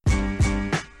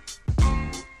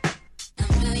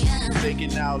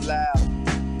Thinking out loud.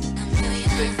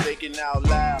 Thinking out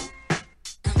loud.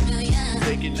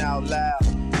 Thinking out loud.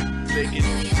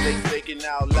 Thinking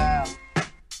out loud.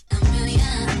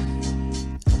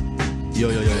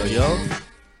 Yo.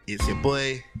 It's your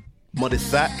boy, Modest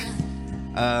Sack.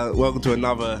 Welcome to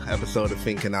another episode of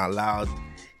Thinking Out Loud,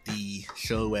 the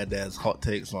show where there's hot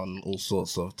takes on all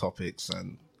sorts of topics,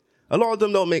 and a lot of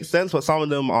them don't make sense, but some of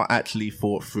them are actually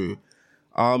thought through.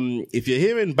 If you're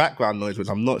hearing background noise, which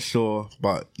I'm not sure,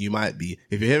 but you might be,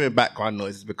 if you're hearing background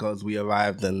noise, it's because we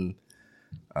arrived in,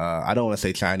 I don't want to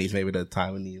say Chinese, maybe the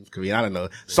Taiwanese, Korean, I don't know.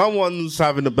 Someone's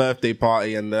having a birthday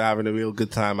party and they're having a real good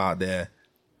time out there,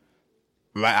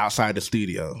 right outside the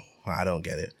studio. I don't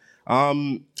get it.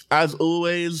 As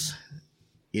always,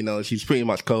 you know, she's pretty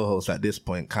much co-host at this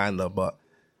point, kinda, but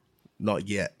not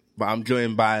yet. But I'm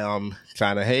joined by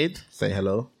China Haid. Say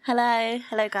hello.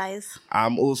 Hello guys.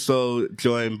 I'm also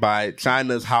joined by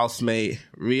China's housemate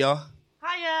Ria.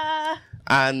 Hiya.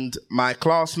 And my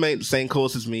classmate, the same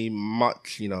course as me,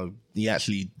 he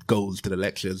actually goes to the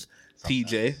lectures.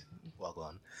 Sometimes. TJ. Well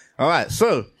gone. All right,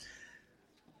 so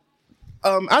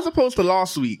as opposed to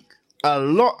last week, a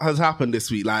lot has happened this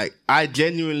week. Like, I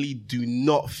genuinely do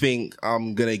not think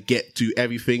I'm gonna get to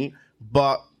everything,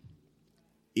 but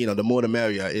you know, the more the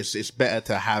merrier. It's better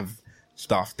to have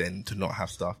stuff than to not have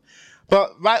stuff.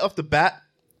 But right off the bat,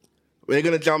 we're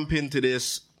gonna jump into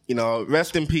this. You know,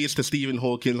 rest in peace to Stephen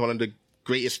Hawking, one of the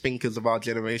greatest thinkers of our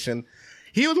generation.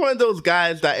 He was one of those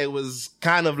guys that it was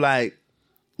kind of like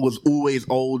was always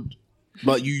old,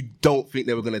 but you don't think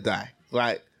they were gonna die.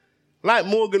 Like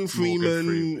Morgan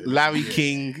Freeman, Larry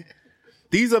King.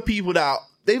 These are people that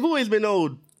they've always been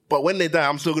old, but when they die,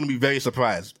 I'm still gonna be very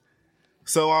surprised.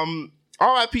 So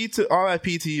R.I.P.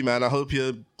 to you, man. I hope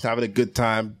you're having a good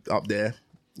time up there.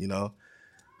 You know,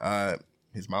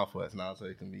 his mouth hurts now, so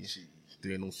he can be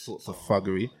doing all sorts of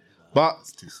fuggery. But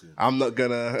I'm not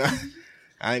gonna.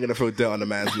 I ain't gonna throw dirt on the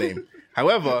man's name.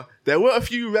 However, there were a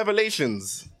few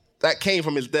revelations that came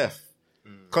from his death.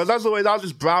 Because as always, I was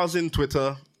just browsing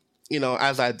Twitter. You know,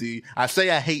 as I do. I say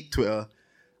I hate Twitter.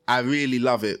 I really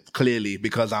love it, clearly,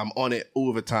 because I'm on it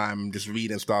all the time, just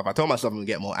reading stuff. I told myself I'm gonna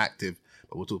get more active.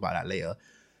 But we'll talk about that later.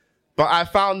 But I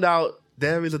found out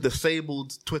there is a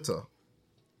disabled Twitter.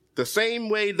 The same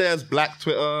way there's black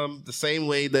Twitter, the same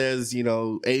way there's, you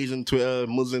know, Asian Twitter,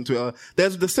 Muslim Twitter,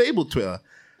 there's disabled Twitter.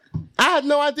 I had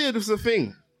no idea this was a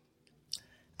thing.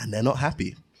 And they're not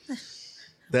happy.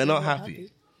 They're not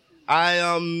happy.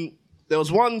 There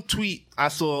was one tweet I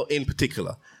saw in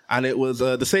particular, and it was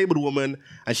a disabled woman,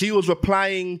 and she was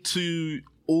replying to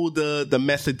all the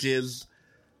messages.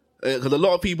 Because a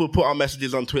lot of people put out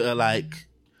messages on Twitter like,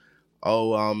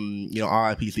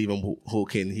 R.I.P. Stephen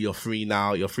Hawking, you're free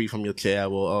now, you're free from your chair,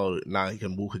 or now you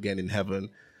can walk again in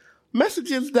heaven.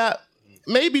 Messages that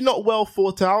maybe not well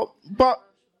thought out, but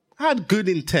had good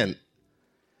intent.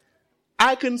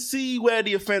 I can see where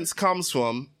the offense comes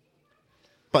from,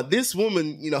 but this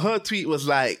woman, you know, her tweet was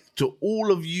like, to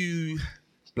all of you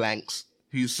blanks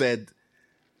who said,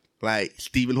 like,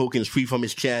 Stephen Hawking's free from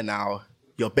his chair now,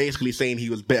 you're basically saying he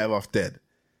was better off dead.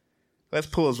 Let's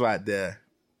pause right there.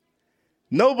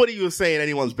 Nobody was saying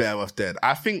anyone's better off dead.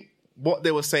 I think what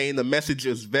they were saying, the message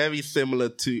was very similar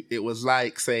to, it was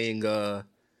like saying,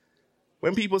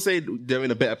 when people say they're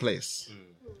in a better place,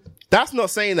 that's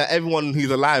not saying that everyone who's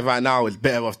alive right now is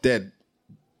better off dead.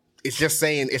 It's just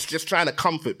saying, it's just trying to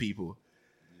comfort people.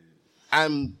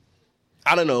 And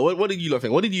I don't know, what did you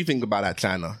think? What did you think about that,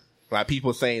 China? Like,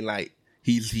 people saying like,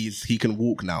 he can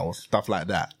walk now, or stuff like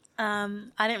that. I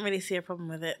didn't really see a problem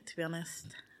with it, to be honest.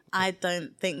 I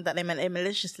don't think that they meant it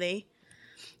maliciously.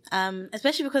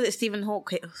 Especially because it's Stephen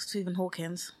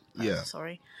Hawkins. Yeah.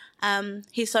 Sorry.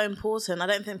 He's so important. I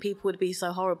don't think people would be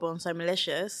so horrible and so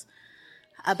malicious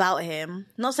about him.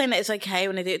 Not saying that it's okay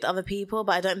when they do it to other people,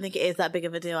 but I don't think it is that big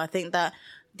of a deal. I think that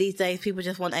these days people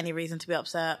just want any reason to be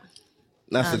upset.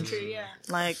 That's true, yeah.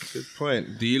 Like, good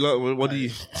point. Do you look? What do you,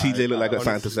 TJ, look like? Got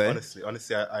something to say?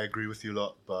 Honestly, I agree with you a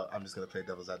lot, but I'm just gonna play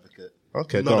devil's advocate.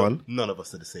 Okay, go on. None of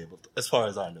us are disabled, as far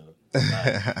as I know.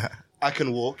 Like, I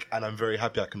can walk, and I'm very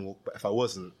happy I can walk. But if I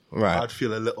wasn't, right, I'd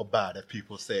feel a little bad if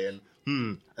people saying,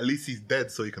 "At least he's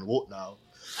dead, so he can walk now."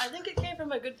 I think it came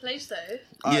from a good place,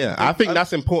 though. Yeah, I think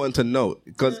that's important to note,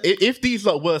 because if these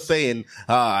lot were saying,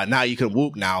 now you can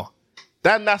walk now,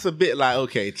 then that's a bit like,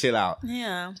 okay, chill out.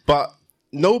 yeah. But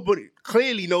nobody,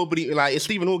 like, it's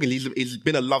Stephen Hawking, he's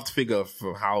been a loved figure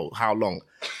for how long?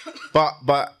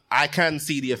 But I can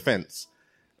see the offense.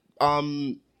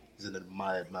 He's an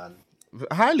admired man.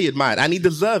 Highly admired, and he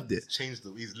deserved it. He's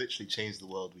literally changed the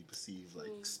world we perceive,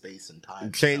 like space and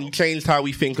time. Changed how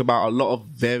we think about a lot of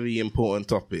very important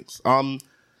topics.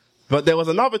 But there was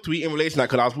another tweet in relation to that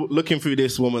because I was looking through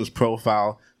this woman's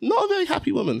profile. Not a very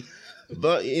happy woman,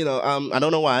 but I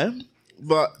don't know why.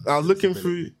 But I was looking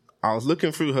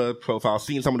through her profile,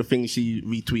 seeing some of the things she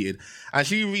retweeted, and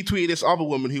she retweeted this other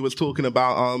woman who was talking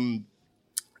about.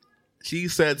 She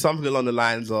said something along the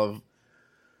lines of,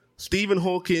 Stephen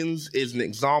Hawking is an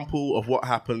example of what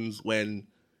happens when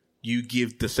you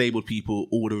give disabled people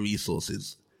all the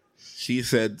resources. She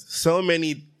said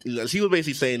she was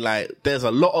basically saying like, there's a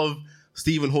lot of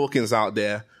Stephen Hawkins out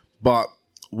there, but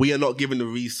we are not given the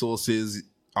resources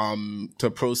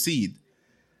to proceed.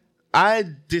 I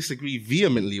disagree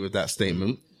vehemently with that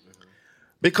statement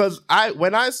because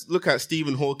when I look at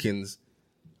Stephen Hawkins,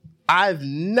 I've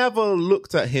never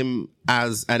looked at him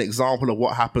as an example of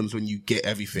what happens when you get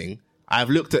everything. I've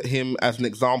looked at him as an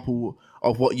example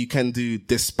of what you can do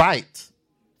despite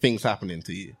things happening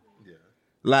to you. Yeah.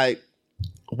 Like,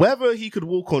 whether he could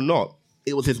walk or not,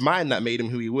 it was his mind that made him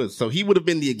who he was. So he would have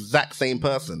been the exact same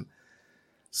person.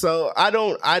 So I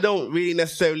don't really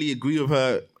necessarily agree with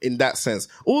her in that sense.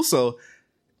 Also,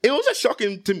 it was just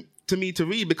shocking to me to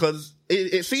read because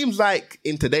it seems like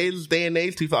in today's day and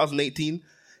age, 2018,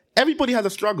 everybody has a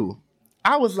struggle.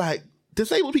 I was like,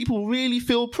 disabled people really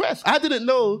feel pressed. I didn't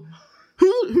know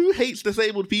who hates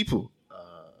disabled people.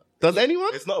 Does anyone?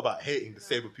 It's not about hating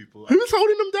disabled people. Who's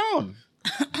holding them down?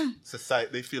 Society.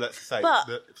 They feel like society.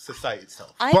 The society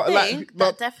itself. I think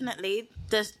that definitely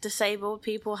disabled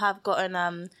people have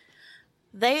gotten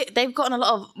they've gotten a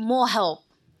lot of more help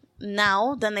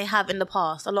now than they have in the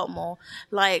past. A lot more.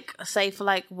 Like, say for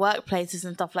like workplaces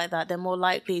and stuff like that, they're more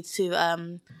likely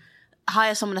to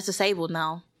hire someone that's disabled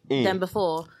now than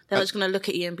before. They're not just going to look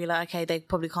at you and be like, okay, they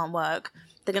probably can't work.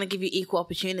 They're going to give you equal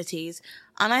opportunities.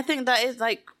 And I think that is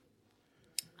like,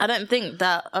 I don't think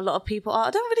that a lot of people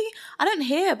are. I don't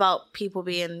hear about people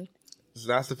being.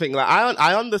 That's the thing. Like,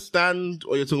 I understand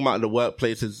what you're talking about in the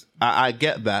workplaces. I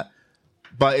get that.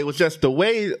 But it was just the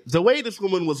way this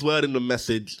woman was wording the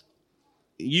message.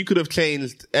 You could have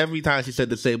changed every time she said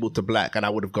disabled to black and I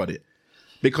would have got it.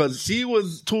 Because she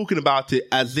was talking about it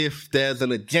as if there's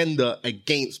an agenda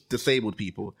against disabled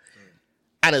people.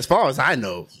 And as far as I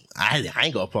know, I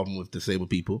ain't got a problem with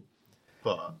disabled people.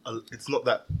 But it's not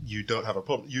that you don't have a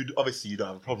problem. Obviously you don't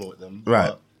have a problem with them.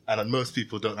 Right. And most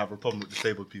people don't have a problem with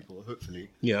disabled people, hopefully.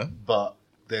 Yeah. But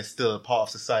there's still a part of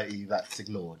society that's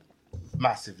ignored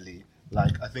massively.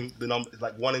 Like, I think the number is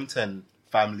like 1 in 10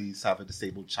 families have a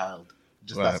disabled child.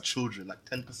 Just Right. That's children. Like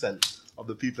 10% of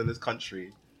the people in this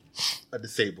country are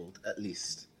disabled, at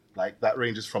least. Like, that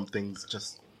ranges from things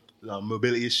just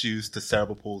mobility issues to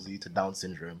cerebral palsy to Down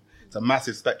syndrome. It's a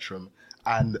massive spectrum,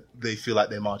 and they feel like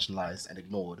they're marginalized and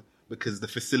ignored because the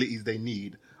facilities they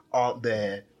need aren't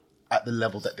there at the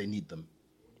level that they need them.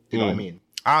 Do you know what I mean?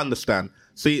 I understand.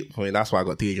 See, that's why I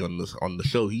got TJ on the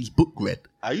show. He's book read.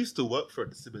 I used to work for a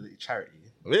disability charity.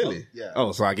 Really? Yeah.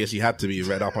 Oh, so I guess you had to be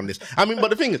read up on this. I mean, but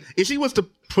the thing is, if she was to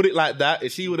put it like that,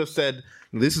 if she would have said,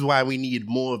 this is why we need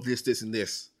more of this, this, and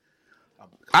this.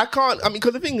 Because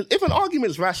the thing is, if an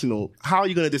argument's rational, how are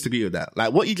you going to disagree with that?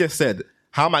 Like what you just said,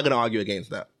 how am I going to argue against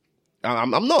that?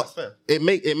 I'm not. That's fair.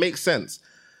 It makes sense.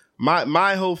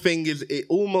 My whole thing is, it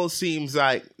almost seems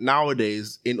like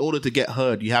nowadays, in order to get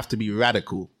heard, you have to be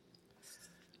radical.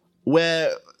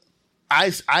 Where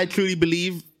I truly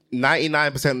believe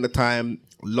 99% of the time,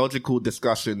 logical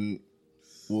discussion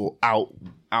will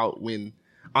outwin.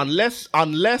 Unless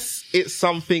it's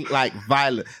something like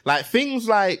violent. Like things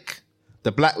like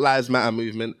the Black Lives Matter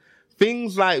movement,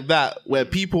 things like that where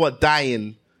people are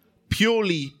dying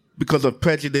purely because of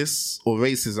prejudice or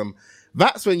racism.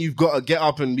 That's when you've got to get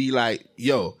up and be like,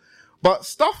 yo. But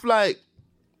stuff like,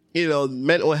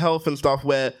 mental health and stuff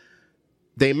where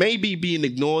they may be being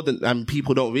ignored and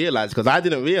people don't realize, because I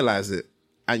didn't realize it.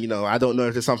 And, I don't know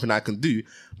if it's something I can do.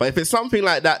 But if it's something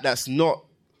like that that's not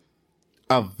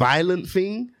a violent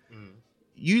thing,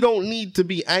 you don't need to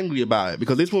be angry about it,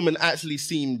 because this woman actually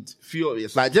seemed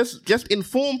furious. Like, just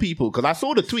inform people, because I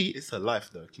saw the tweet. It's her life,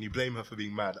 though. Can you blame her for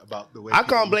being mad about the way... I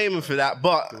can't blame her for that,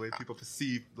 but... the way people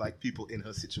perceive, like, people in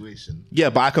her situation. Yeah,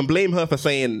 but I can blame her for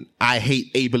saying, I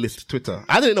hate ableist Twitter.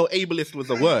 I didn't know ableist was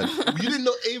a word. You didn't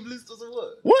know ableist was a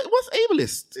word? What's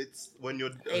ableist? It's when you're...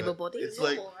 Able-bodied? It's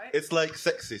like, it's like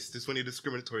sexist. It's when you're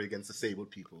discriminatory against disabled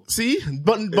people. See?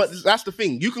 But that's the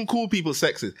thing. You can call people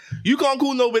sexist. You can't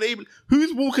call nobody able...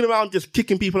 Who's walking around just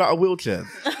kicking people out of wheelchairs?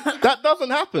 That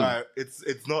doesn't happen.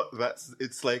 It's not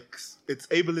it's like, it's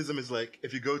ableism is like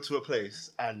if you go to a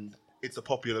place and it's a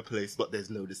popular place but there's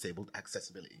no disabled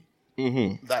accessibility.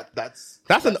 Mm-hmm.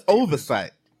 That's an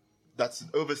oversight. That's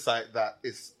an oversight that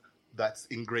is that's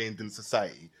ingrained in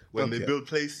society. When they build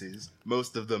places,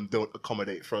 most of them don't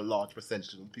accommodate for a large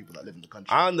percentage of the people that live in the country.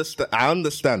 I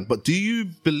understand. But do you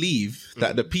believe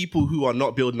that the people who are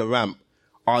not building a ramp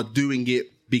are doing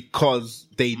it because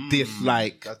they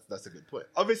dislike... That's a good point.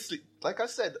 Obviously, like I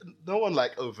said, no one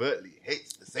like overtly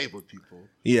hates disabled people.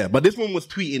 Yeah, but this one was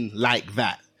tweeting like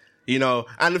that. You know,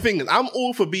 and the thing is, I'm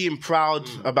all for being proud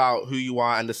about who you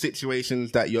are and the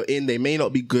situations that you're in. They may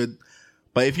not be good,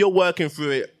 but if you're working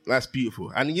through it, that's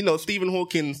beautiful. And, you know, Stephen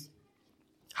Hawking,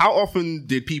 how often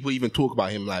did people even talk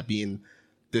about him, like, being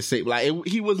disabled? Like,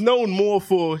 he was known more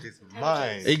for... His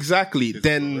mind. Exactly.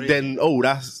 Then,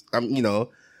 that's, you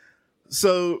know.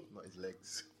 So... Not his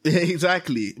legs.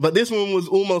 Exactly. But this one was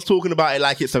almost talking about it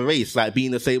like it's a race, like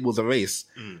being disabled is a race.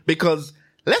 Because,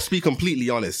 let's be completely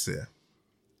honest here.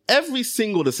 Every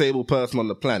single disabled person on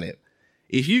the planet,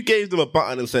 if you gave them a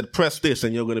button and said, press this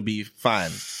and you're going to be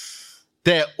fine,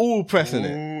 they're all pressing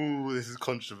it. Ooh, this is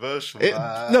controversial.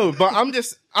 No, but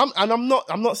I'm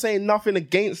not saying nothing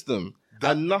against them.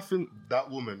 That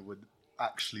woman would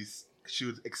actually, she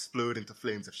would explode into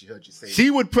flames if she heard you say She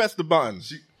would press the button.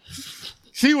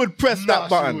 She would press that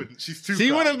button. She wouldn't. She's too She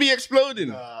proud. wouldn't be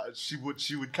exploding.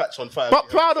 She would catch on fire. But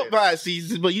proud of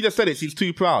that. But you just said it. She's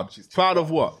too proud. She's too proud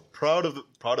of what? Proud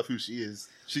of who she is.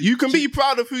 You can be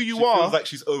proud of who you are. She feels like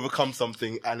she's overcome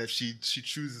something, and if she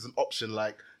chooses an option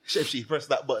like if she pressed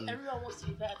that button, Everyone wants to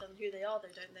be better than who they are, though,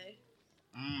 don't they?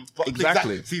 but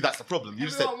Exactly. See, that's the problem.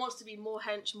 Everyone wants to be more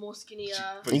hench, more skinnier.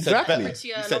 But you said Exactly. better.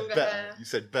 Prettier, You said longer better. hair. You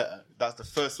said better. That's the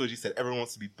first word you said. Everyone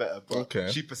wants to be better, but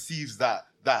Okay. she perceives that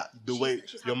the way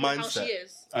She's your happy with mindset. how she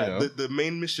is. Yeah. The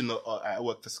main mission I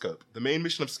work for Scope. The main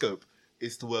mission of Scope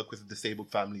is to work with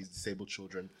disabled families, disabled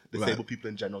children, disabled Right. people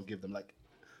in general. Give them like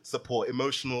support,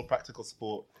 emotional, practical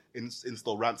support,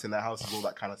 install ramps in their houses, all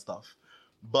that kind of stuff.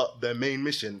 But their main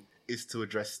mission is to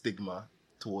address stigma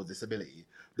towards disability.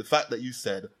 The fact that you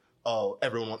said, "Oh,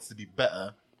 everyone wants to be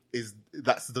better,"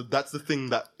 that's the thing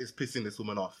that is pissing this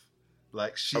woman off.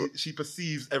 Like she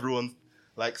perceives everyone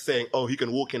like saying, "Oh, he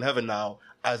can walk in heaven now,"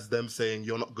 as them saying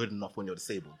you're not good enough when you're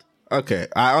disabled. Okay,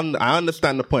 I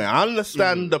understand the point. I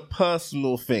understand the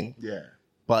personal thing. Yeah.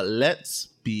 But let's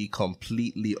be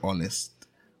completely honest.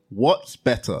 What's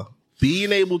better,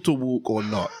 being able to walk or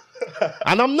not?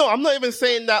 And I'm not even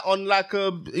saying that on like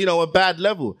a bad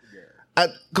level,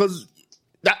 because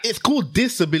that it's called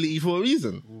disability for a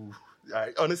reason.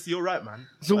 Honestly, you're right, man.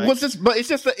 So Like, what's this? But it's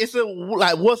just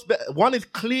what's better? One is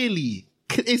clearly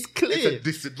it's clear. it's a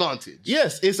disadvantage.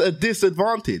 Yes, it's a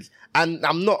disadvantage. And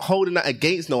I'm not holding that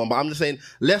against no one, but I'm just saying,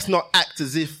 let's not act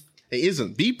as if it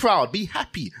isn't. Be proud, be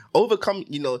happy, overcome,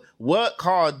 work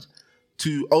hard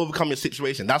to overcome your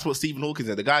situation. That's what Stephen Hawking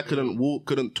said. The guy couldn't walk,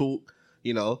 couldn't talk,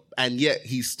 and yet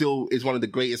he still is one of the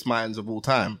greatest minds of all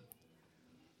time.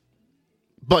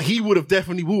 But he would have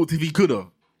definitely walked if he could have.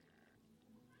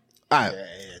 Alright.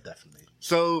 Yeah, definitely.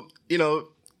 So,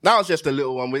 that was just a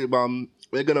little one. We're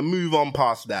going to move on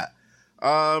past that.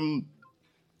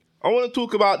 I want to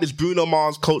talk about this Bruno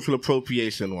Mars cultural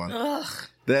appropriation one. Ugh.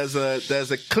 There's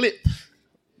a clip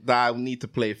that I need to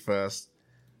play first.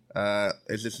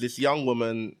 It's this young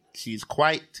woman. She's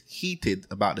quite heated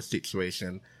about the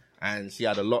situation, and she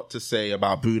had a lot to say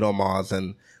about Bruno Mars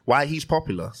and why he's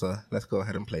popular. So let's go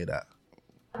ahead and play that.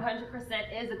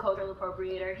 100% is a cultural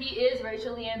appropriator. He is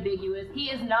racially ambiguous. He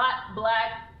is not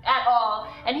black at all,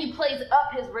 and he plays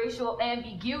up his racial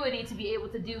ambiguity to be able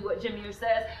to do what Jameer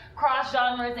says, cross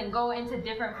genres and go into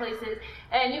different places.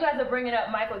 And you guys are bringing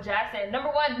up Michael Jackson. Number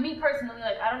one, me personally,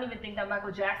 I don't even think that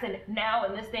Michael Jackson now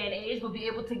in this day and age will be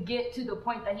able to get to the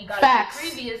point that he got to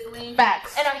previously.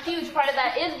 Facts. And a huge part of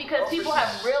that is because people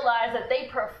have realized that they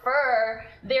prefer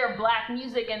their black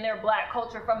music and their black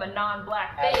culture from a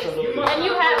non-black face. And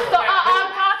you have, so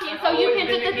I'm talking, so you can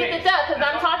because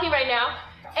I'm talking right now.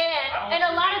 And in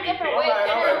a lot of different ways, in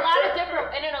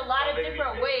a lot of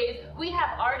different ways, we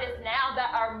have artists now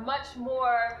that are much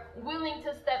more willing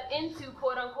to step into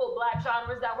quote unquote black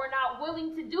genres that were not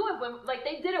willing to do it when,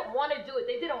 they didn't want to do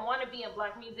it. They didn't want to be in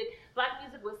black music. Black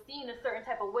music was seen a certain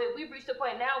type of way. We've reached a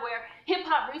point now where hip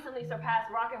hop recently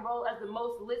surpassed rock and roll as the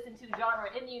most listened to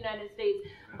genre in the United States.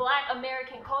 Black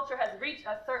American culture has reached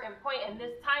a certain point in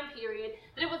this time period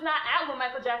that it was not at when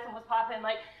Michael Jackson was popping.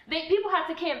 People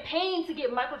had to campaign to get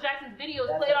Michael Jackson's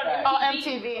videos played on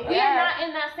MTV. We are not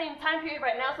in that same time period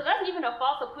right now, so that's even a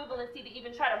false equivalency to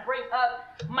even try to bring up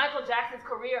Michael Jackson's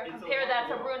career and compare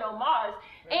that to Bruno Mars.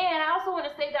 And I also want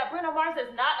to say that Bruno Mars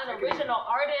is not an original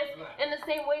artist in the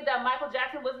same way that Michael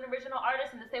Jackson was an original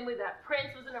artist, in the same way that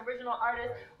Prince was an original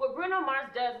artist. What Bruno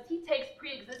Mars does is he takes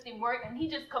pre-existing work and he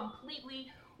just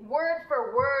completely, word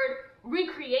for word,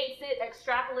 recreates it,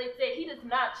 extrapolates it. He does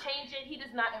not change it. He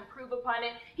does not improve upon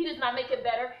it. He does not make it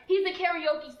better. He's a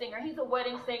karaoke singer. He's a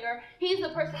wedding singer. He's the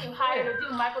person you hire to do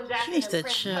Michael Jackson Needs and to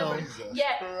Prince chill. covers.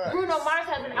 Yet Bruno Mars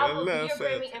has an album of the year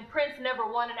Grammy and Prince never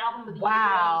won an album of the year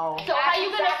Wow. Grammy. So how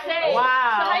you gonna say?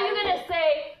 Wow. So how you gonna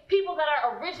say people that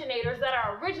are originators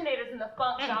in the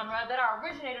funk genre, that are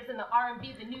originators in the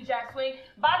R&B, the New Jack Swing?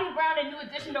 Bobby Brown and New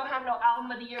Edition don't have no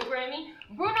album of the year Grammy.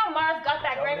 Bruno Mars got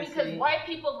that Grammy because white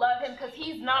people love him because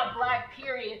he's not black,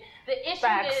 period. The issue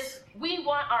is we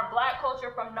want our black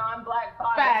culture from non-black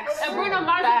fathers. And Bruno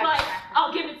Mars is like,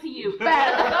 I'll give it to you.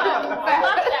 I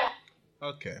love that.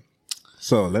 Okay.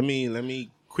 So let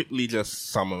me quickly just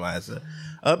summarize it.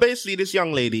 Basically, this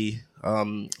young lady,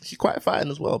 she's quite fine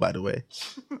as well, by the way.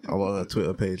 I'm on her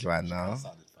Twitter page right now.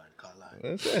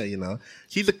 Yeah, you know,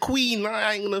 she's a queen.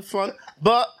 I ain't gonna front,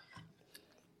 but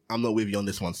I'm not with you on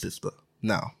this one, sister.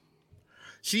 Now,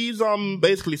 she's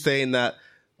basically saying that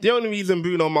the only reason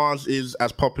Bruno Mars is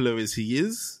as popular as he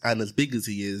is and as big as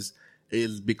he is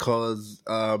because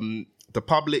the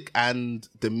public and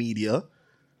the media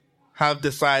have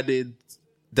decided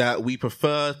that we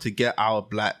prefer to get our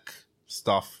black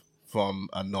stuff from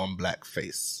a non-black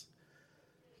face.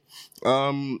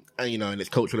 And you know, and it's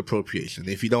cultural appropriation.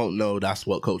 If you don't know, that's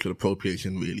what cultural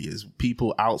appropriation really is.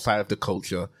 People outside of the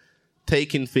culture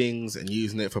taking things and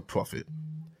using it for profit.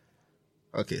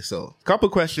 Okay, so a couple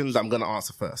questions I'm going to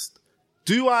answer first.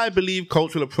 Do I believe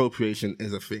cultural appropriation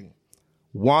is a thing?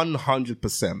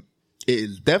 100%. It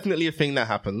is definitely a thing that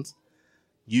happens.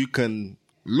 You can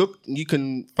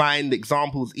find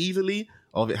examples easily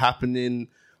of it happening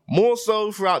more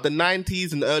so throughout the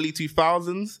 90s and early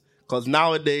 2000s. Because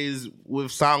nowadays, with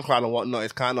SoundCloud and whatnot,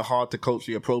 it's kind of hard to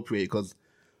culturally appropriate because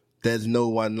there's no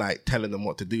one like telling them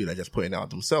what to do. They're just putting it out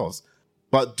themselves.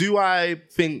 But do I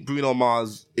think Bruno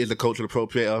Mars is a cultural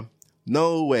appropriator?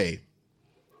 No way.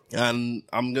 And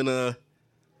I'm going to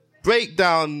break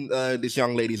down this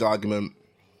young lady's argument,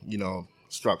 you know,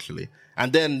 structurally.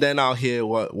 And then I'll hear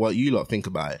what you lot think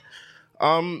about it.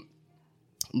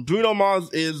 Bruno Mars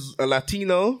is a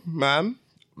Latino man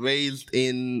raised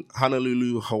in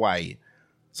Honolulu, Hawaii.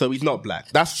 So he's not black.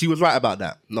 She was right about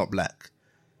that. Not black.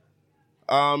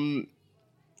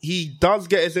 He does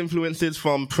get his influences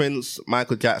from Prince,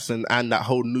 Michael Jackson, and that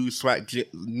whole New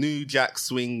Jack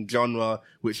Swing genre,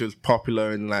 which was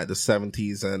popular in like the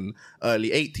 70s and early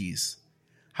 80s.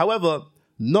 However,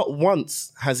 not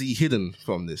once has he hidden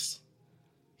from this.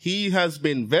 He has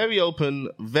been very open,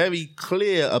 very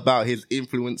clear about his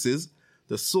influences,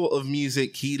 the sort of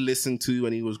music he listened to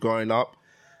when he was growing up.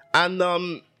 And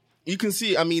you can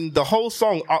see, I mean, the whole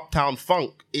song Uptown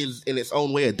Funk is in its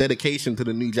own way a dedication to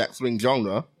the New Jack Swing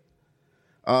genre.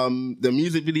 The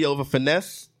music video for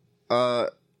Finesse,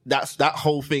 that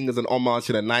whole thing is an homage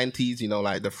to the 90s, you know,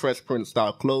 like the Fresh Prince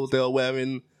style clothes they were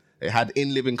wearing. It had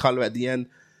In Living Color at the end.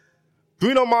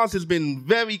 Bruno Mars has been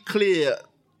very clear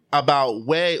about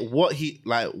what he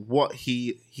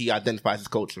identifies his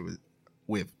culture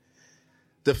with.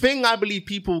 The thing I believe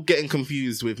people getting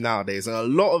confused with nowadays, and a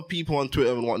lot of people on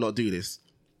Twitter and whatnot do this,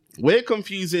 we're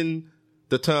confusing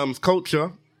the terms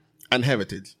culture and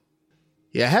heritage.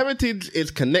 Your heritage is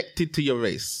connected to your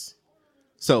race.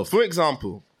 So, for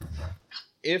example,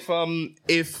 if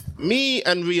me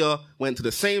and Ria went to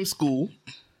the same school,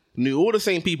 knew all the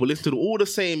same people, listened to all the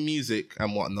same music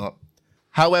and whatnot,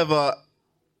 however,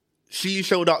 she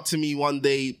showed up to me one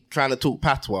day trying to talk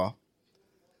patois,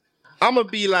 I'm gonna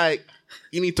be like,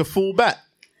 you need to fall back,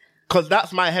 because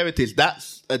that's my heritage.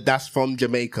 That's from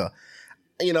Jamaica,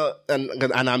 you know,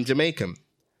 and I'm Jamaican.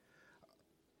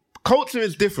 Culture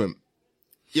is different.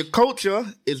 Your culture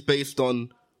is based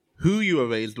on who you were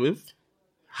raised with,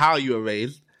 how you were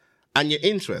raised, and your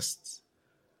interests.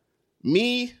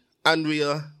 Me and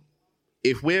Ria,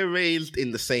 if we're raised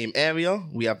in the same area,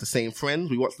 we have the same friends,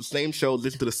 we watch the same shows,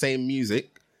 listen to the same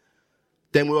music,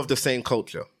 then we're of the same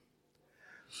culture.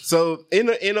 So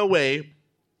in a way,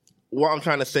 what I'm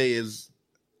trying to say is,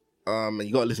 and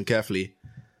you gotta listen carefully,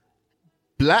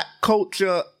 black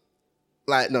culture,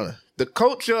 the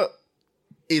culture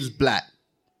is black,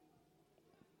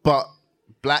 but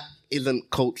black isn't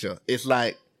culture. It's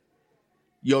like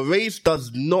your race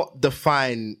does not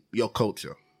define your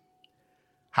culture.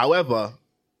 However,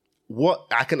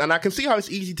 I can see how it's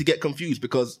easy to get confused,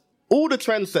 because all the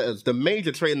trendsetters, the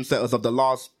major trendsetters of the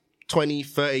last 20,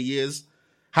 30 years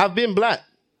have been black.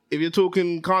 If you're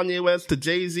talking Kanye West to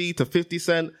Jay-Z to 50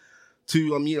 Cent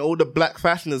to all the black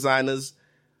fashion designers,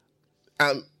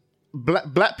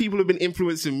 black people have been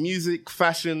influencing music,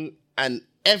 fashion, and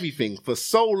everything for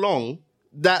so long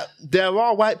that there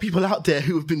are white people out there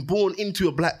who have been born into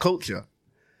a black culture.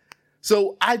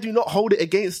 So I do not hold it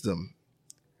against them.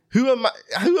 Who am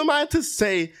I to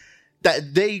say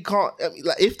that they can't, I mean,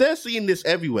 like, if they're seeing this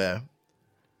everywhere,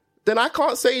 then I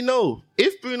can't say no.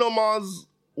 If Bruno Mars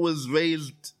was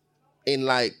raised in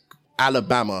like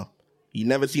Alabama, he'd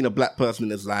never seen a black person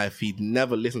in his life, he'd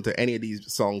never listened to any of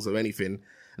these songs or anything,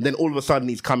 and then all of a sudden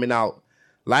he's coming out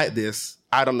like this,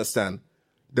 I'd understand.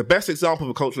 The best example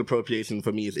of cultural appropriation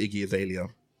for me is Iggy Azalea.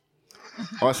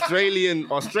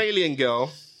 Australian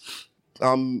girl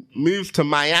moves to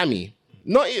Miami.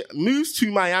 Moves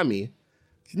to Miami.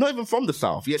 She's not even from the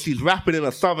South, yet she's rapping in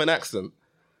a Southern accent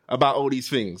about all these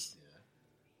things.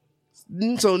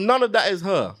 So none of that is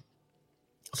her.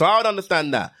 So I would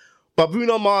understand that. But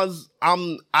Bruno Mars,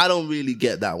 I don't really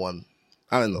get that one.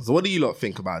 I don't know. So what do you lot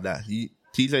think about that?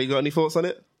 TJ, you got any thoughts on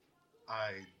it?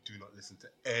 I do not listen to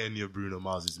any of Bruno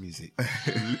Mars's music.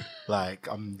 Like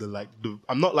I'm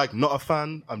not a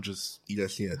fan. I just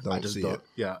don't.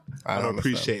 Yeah, I don't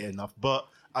appreciate it enough. But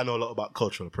I know a lot about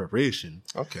cultural appropriation.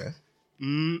 Okay.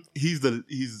 He's the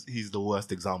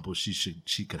worst example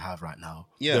she could have right now.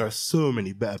 Yeah. There are so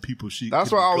many better people That's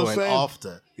could what I be was going saying.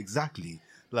 after. Exactly.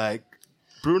 Like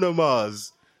Bruno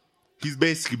Mars, he's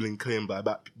basically been claimed by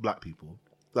black people.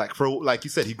 Like you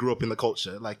said, he grew up in the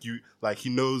culture. He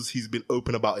knows, he's been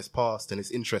open about his past and his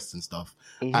interests and stuff.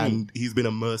 Mm-hmm. And he's been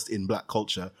immersed in black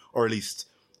culture, or at least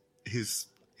his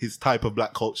type of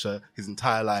black culture his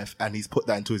entire life, and he's put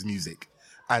that into his music.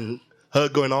 And her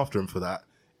going after him for that,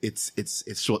 it's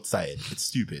short-sighted. It's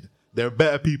stupid. There are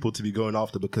better people to be going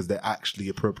after because they're actually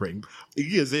appropriating.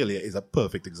 Iggy Azalea is a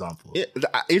perfect example.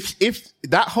 If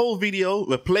that whole video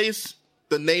replaced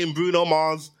the name Bruno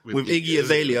Mars with Iggy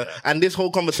Azalea, and this whole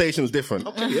conversation is different,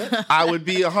 I would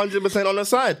be 100% on the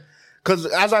side. Because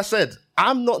as I said,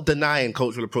 I'm not denying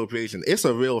cultural appropriation. It's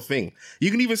a real thing. You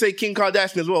can even say Kim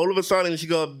Kardashian as well. All of a sudden, she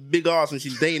got a big ass and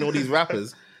she's dating all these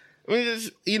rappers. I mean,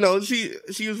 you know, she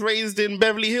was raised in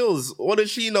Beverly Hills. What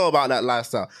does she know about that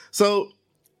lifestyle? So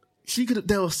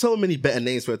there were so many better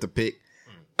names for her to pick.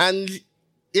 And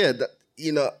yeah,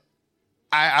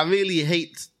 I really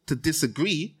hate to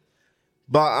disagree,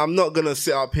 but I'm not going to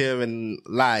sit up here and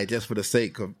lie just for the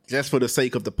sake of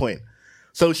the point.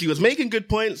 So she was making good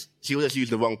points. She just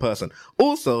used the wrong person.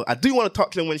 Also, I do want to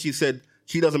touch on when she said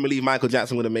she doesn't believe Michael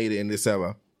Jackson would have made it in this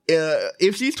era.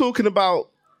 If she's talking about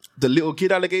the little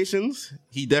kid allegations,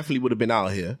 he definitely would have been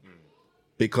out here.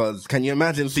 Because can you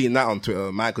imagine seeing that on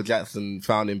Twitter? Michael Jackson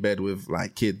found in bed with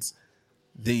like kids.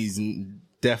 He's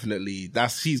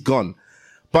gone.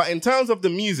 But in terms of the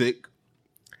music,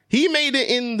 he made it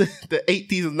in the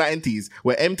 80s and 90s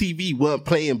where MTV weren't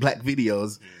playing black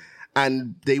videos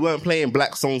and they weren't playing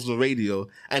black songs on the radio,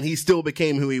 and he still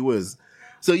became who he was.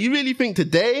 So you really think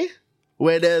today,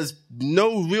 where there's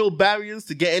no real barriers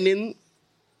to getting in,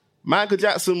 Michael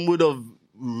Jackson would have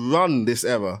run this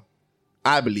era?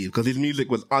 I believe, because his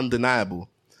music was undeniable.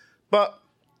 But,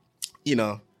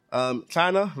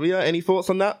 China, Ria, any thoughts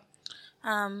on that?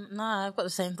 No, I've got the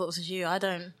same thoughts as you. I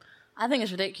think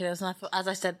it's ridiculous. And as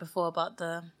I said before about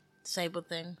the disabled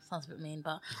thing, sounds a bit mean,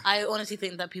 but I honestly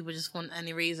think that people just want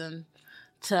any reason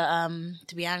to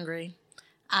be angry.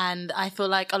 And I feel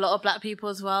like a lot of black people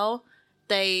as well,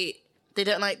 they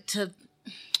don't like to,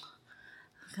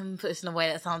 I can put this in a way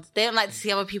that sounds, they don't like to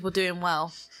see other people doing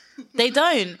well. They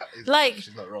don't.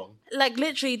 She's not wrong. Like,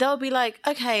 literally, they'll be like,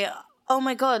 okay, oh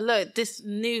my God, look, this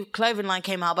new clothing line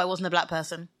came out, but it wasn't a black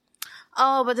person.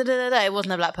 Oh, but it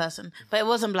wasn't a black person. But it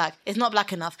wasn't black. It's not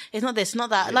black enough. It's not this, not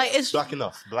that. Yeah, like, it's black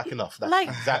enough. That's like,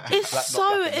 exactly.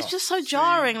 it's just so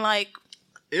jarring. Like,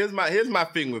 here's my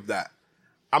thing with that.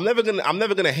 I'm never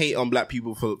gonna hate on black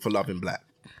people for loving black.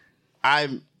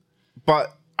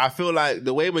 But I feel like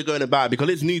the way we're going about it, because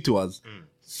it's new to us,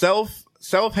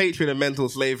 self-hatred and mental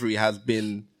slavery has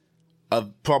been a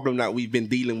problem that we've been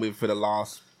dealing with for the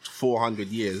last 400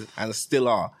 years and still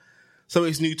are. So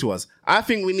it's new to us. I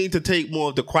think we need to take more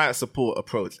of the quiet support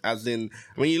approach, as in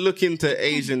when you look into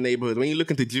Asian neighborhoods, when you look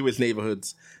into Jewish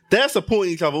neighborhoods, they're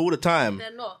supporting each other all the time.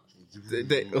 They're not.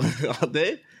 Are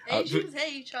they? Asians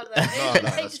hate each other. They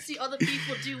hate to see other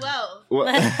people do well.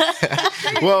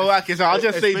 Well, okay, so I'll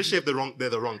just say, especially if they're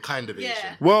the wrong kind of Asian.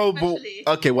 Yeah. well, especially.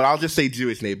 okay, well, I'll just say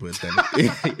Jewish neighborhoods then.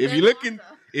 if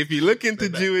you look into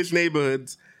Jewish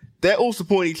neighborhoods, they're all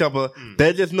supporting each other.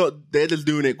 They're just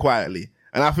doing it quietly.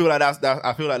 And I feel like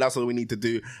that's what we need to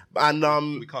do. And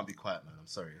we can't be quiet, man. I'm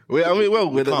sorry. We're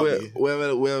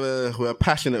a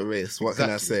passionate race. What can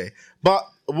I say? But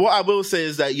what I will say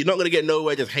is that you're not going to get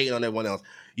nowhere just hating on everyone else.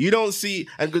 You don't see,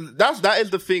 and that is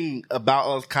the thing about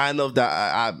us, kind of,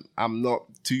 that I'm not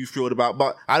too thrilled about.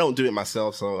 But I don't do it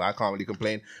myself, so I can't really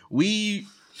complain. We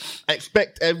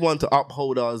expect everyone to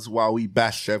uphold us while we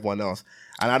bash everyone else.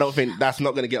 And I don't think that's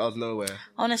not going to get us nowhere.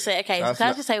 Honestly, okay, so can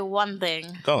I just say one thing?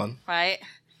 Go on. Right?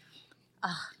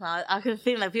 No, I can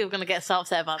feel like people are going to get so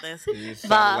upset about this. You sound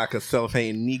But like a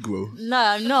self-hating Negro. no,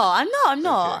 I'm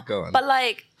not. Okay, go on. But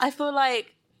like, I feel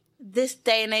like this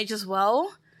day and age as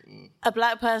well, a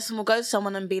black person will go to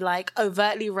someone and be like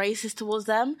overtly racist towards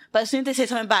them. But as soon as they say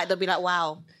something back, they'll be like,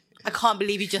 wow, I can't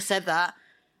believe you just said that.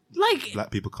 Like,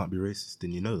 Black people can't be racist.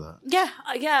 Didn't you know that? yeah,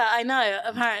 I know.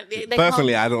 Apparently, they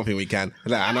Personally, can't. I don't think we can.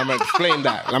 And I'm going to explain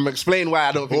that. I'm going to explain why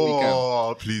I don't think we can.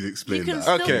 Oh, please explain You can that.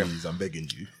 still- Okay. Please, I'm begging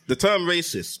you. The term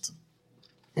racist.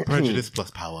 Prejudice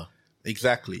plus power.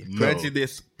 Exactly. No.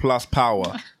 Prejudice plus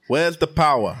power. Where's the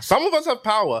power? Some of us have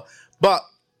power, but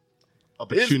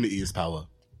Opportunity is power.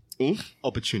 Hmm?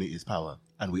 Opportunity is power.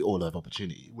 And we all have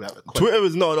opportunity. We have a Twitter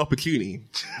is not an opportunity.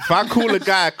 If I call a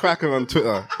guy a cracker on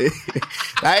Twitter,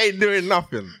 I ain't doing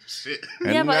nothing.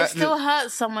 Yeah, And but it that- still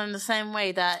hurts someone in the same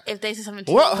way that if they say something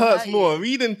to What you, it'll hurts hurt more, you.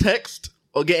 reading text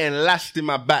or getting lashed in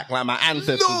my back like my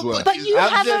ancestors were? But you I'm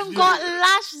haven't just- got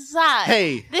lashed, Zach.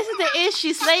 Hey. This is the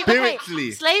issue. Slavery.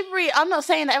 Spiritually. Slavery. I'm not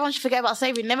saying that everyone should forget about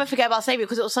slavery. Never forget about slavery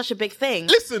because it was such a big thing.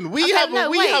 Listen, we Okay, have no, a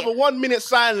wait. 1 minute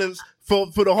silence for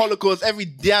the Holocaust every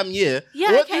damn year.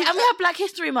 Yeah, What okay. do- And we have Black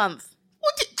History Month.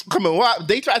 Come on, what?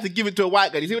 They tried to give it to a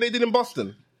white guy. You see what they did in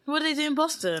Boston? What do they do in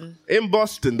Boston? In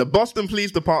Boston, the Boston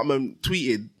Police Department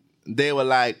tweeted, they were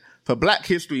like, for Black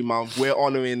History Month, we're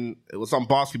honoring, it was some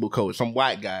basketball coach, some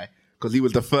white guy, because he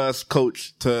was the first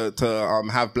coach to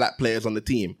have black players on the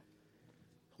team.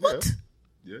 What?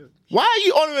 Yeah. Why are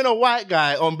you honoring a white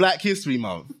guy on Black History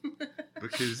Month?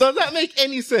 Because Does that make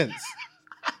any sense?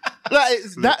 Like,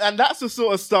 it's that, and that's the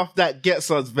sort of stuff that gets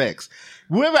us vexed.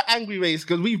 We're an angry race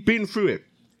because we've been through it.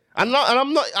 I'm Yeah,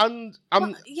 I'm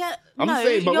no,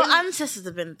 saying, but your when- ancestors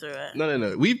have been through it.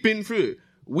 No. We've been through it.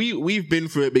 We've been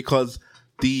through it because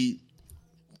the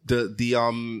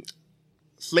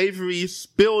slavery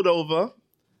spilled over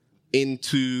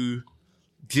into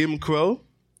Jim Crow,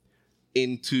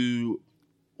 into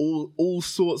all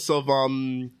sorts of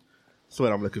what's the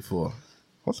word I'm looking for?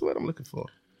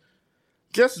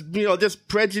 Just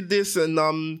prejudice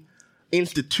and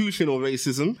institutional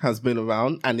racism has been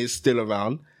around and is still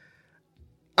around.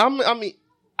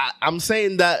 I'm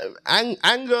saying that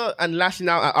anger and lashing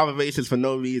out at other races for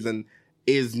no reason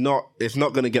it's not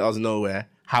going to get us nowhere.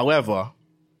 However,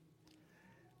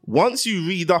 once you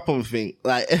read up on things,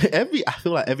 like I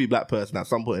feel like every black person at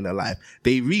some point in their life,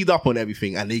 they read up on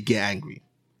everything and they get angry.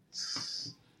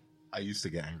 I used to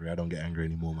get angry. I don't get angry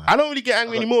anymore, man. I don't really get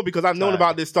angry anymore because I've known tired.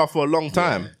 about this stuff for a long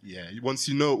time. Yeah. Once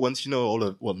you know all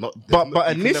of, well, not. But you can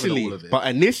never know initially, all of it.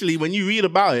 initially, when you read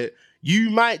about it, you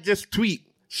might just tweet,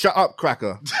 "Shut up,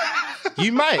 cracker."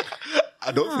 You might.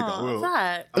 I don't think I Oh, will.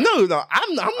 Zach. No,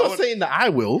 I'm not saying that I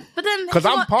will. But then, Because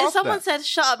I'm if past someone that. said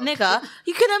 "shut up, nigger,"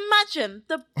 you can imagine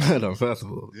the. No, first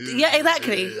of all, Yeah,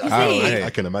 exactly. You see, hey. I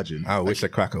can imagine. I wish a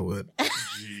cracker would.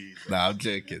 Nah, I'm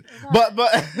joking. But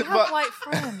you have white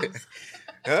friends.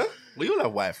 huh? We all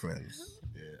have white friends.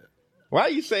 Yeah. Why are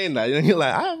you saying that? You're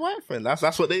like, I have white friends.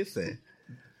 That's what they say.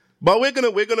 But we're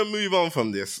gonna move on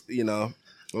from this. You know,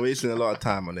 we're wasting a lot of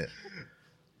time on it.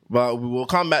 But we will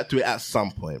come back to it at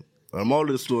some point. The moral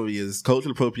of the story is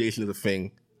cultural appropriation is a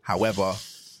thing. However,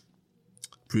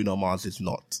 Bruno Mars is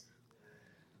not.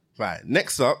 Right.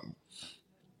 Next up,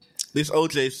 this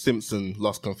O.J. Simpson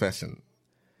lost confession.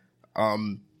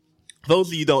 Those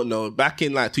of you who don't know, back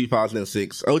in like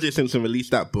 2006, O.J. Simpson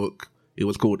released that book. It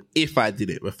was called If I Did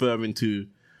It, referring to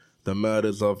the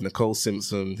murders of Nicole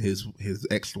Simpson, his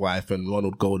ex-wife, and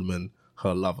Ronald Goldman,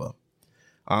 her lover.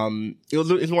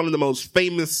 It's one of the most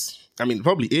famous,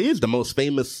 probably it is the most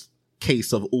famous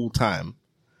case of all time.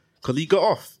 Because he got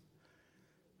off.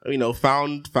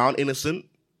 Found innocent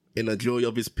in a jury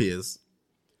of his peers.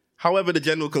 However, the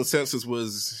general consensus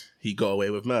was he got away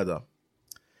with murder.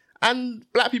 And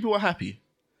black people were happy.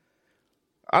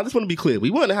 I just want to be clear.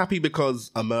 We weren't happy because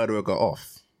a murderer got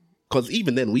off. Because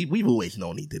even then, we've always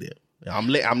known he did it. I'm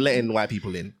letting white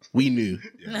people in. We knew.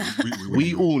 Yeah,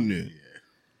 We all knew.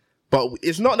 But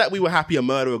it's not that we were happy a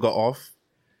murderer got off.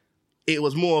 It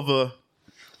was more of a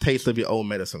taste of your own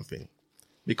medicine thing.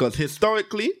 Because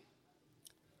historically,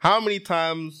 how many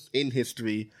times in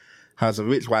history has a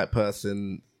rich white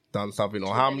person done something?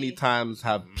 Or how many times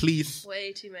have police...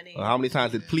 Way too many. How many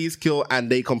times did police kill and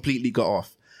they completely got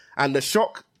off? And the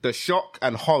shock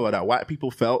and horror that white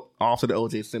people felt after the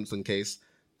O.J. Simpson case,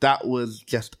 that was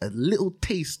just a little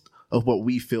taste of what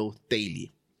we feel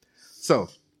daily. So,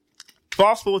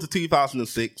 fast forward to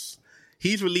 2006,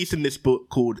 he's releasing this book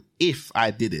called If I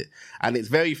Did It. And it's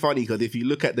very funny because if you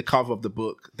look at the cover of the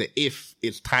book, the if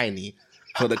is tiny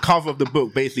So the cover of the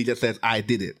book basically just says, I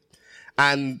did it.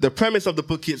 And the premise of the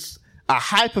book is a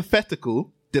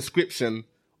hypothetical description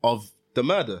of the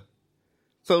murder.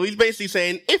 So he's basically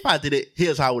saying, if I did it,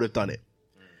 here's how I would have done it.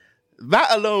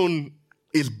 That alone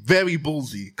is very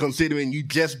ballsy, considering you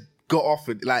just got off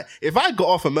it. Like, if I got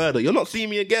off a murder, you're not seeing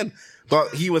me again. But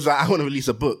he was like, I want to release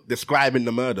a book describing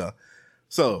the murder.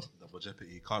 So Double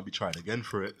jeopardy. You can't be tried again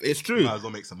for it. it's true. Might as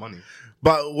well make some money.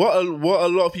 But what a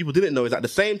lot of people didn't know is at the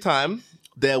same time,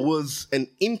 there was an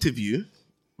interview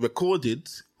recorded,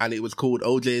 and it was called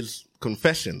OJ's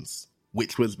Confessions,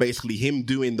 which was basically him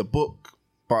doing the book,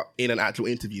 but in an actual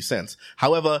interview sense.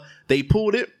 However, they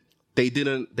pulled it. They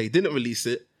didn't release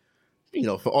it,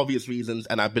 for obvious reasons.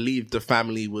 And I believe the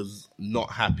family was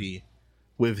not happy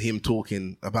with him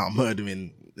talking about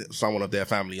murdering someone of their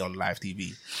family on live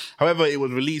TV. However, it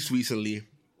was released recently,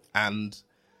 and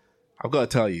I've got to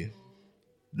tell you,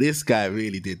 this guy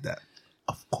really did that.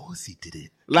 Of course he did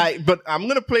it. But I'm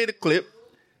going to play the clip.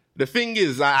 The thing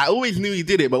is, I always knew he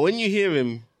did it, but when you hear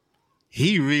him,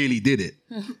 he really did it.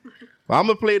 Well, I'm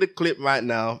going to play the clip right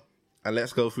now, and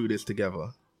let's go through this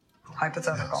together.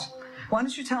 Hypothetical. Why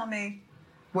don't you tell me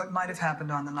what might have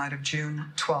happened on the night of June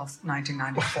 12th,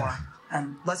 1994?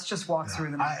 And let's just walk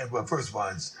through the night. Well, first of all,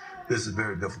 this is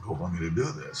very difficult for me to do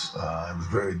this. It was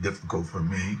very difficult for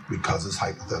me because it's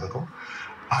hypothetical.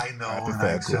 I know and I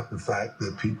accept the fact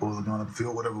that people are going to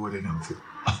feel whatever way they're going to feel.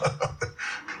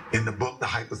 In the book, the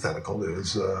hypothetical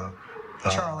is...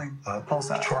 Charlie.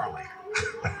 Charlie.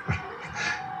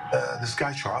 This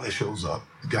guy Charlie shows up,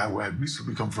 the guy who I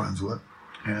recently become friends with,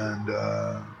 and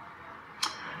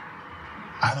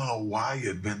I don't know why he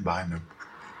had been by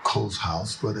Nicole's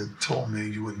house, but it told me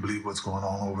you wouldn't believe what's going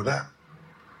on over there.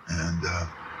 And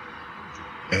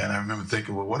I remember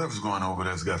thinking, well, whatever's going on over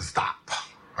there's got to stop,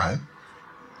 right?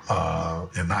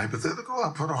 In the hypothetical,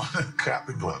 I put on a cap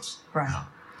and gloves. Right. Yeah.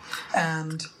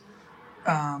 And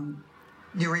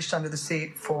you reached under the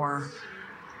seat for?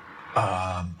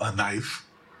 A knife.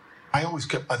 I always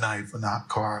kept a knife in that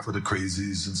car for the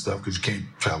crazies and stuff because you can't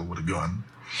travel with a gun.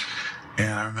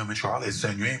 And I remember Charlie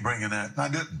saying, you ain't bringing that. And I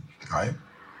didn't, right?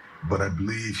 But I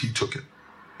believe he took it.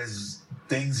 As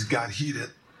things got heated,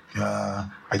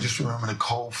 I just remember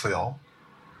Nicole fell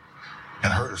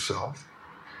and hurt herself.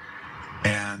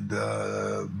 And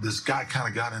this guy kind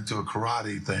of got into a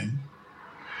karate thing.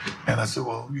 And I said,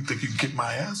 well, you think you can kick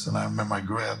my ass? And I remember I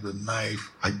grabbed the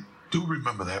knife. I do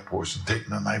remember that portion,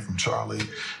 taking a knife from Charlie.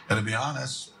 And to be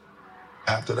honest,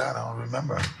 after that, I don't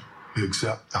remember.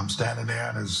 Except I'm standing there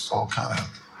and there's all kind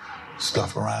of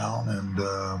stuff around and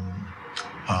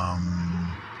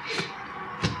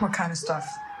What kind of stuff?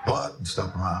 Blood and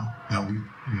stuff around.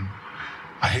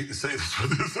 I hate to say this, but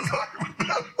this is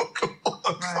hypothetical.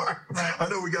 I'm sorry. Right. I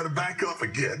know we got to back up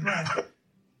again.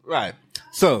 Right.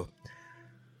 So,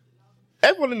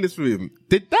 everyone in this room,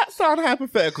 did that sound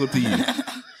hypothetical to you?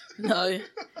 No,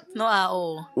 not at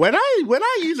all. When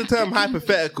I use the term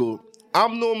hypothetical,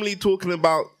 I'm normally talking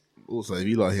about. Also, if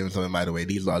you lot are hearing something, by the way,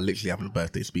 these are literally having a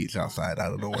birthday speech outside. I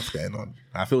don't know what's going on.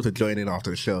 I feel to join in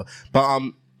after the show. But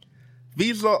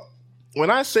these lot, when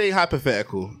I say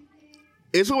hypothetical,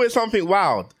 it's always something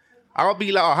wild. I'll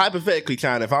be like, hypothetically,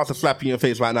 China, if I was to slap you in your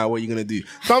face right now, what are you going to do?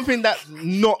 Something that's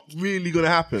not really going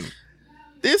to happen.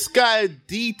 This guy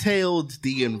detailed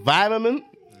the environment.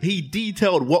 He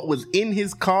detailed what was in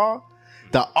his car,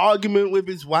 the argument with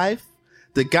his wife,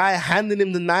 the guy handing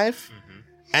him the knife.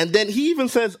 And then he even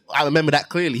says, I remember that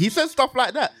clearly. He says stuff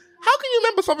like that. How can you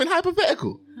remember something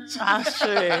hypothetical? That's true.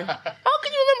 How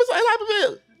can you remember something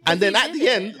hypothetical? And then at the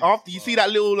end, after you see that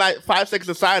little 5 seconds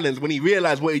of silence when he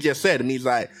realized what he just said, and he's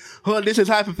like, oh, this is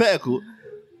hypothetical.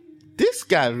 This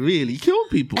guy really killed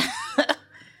people.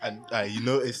 And you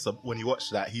notice when you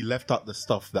watch that, he left out the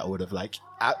stuff that would have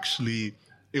actually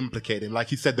implicated him. Like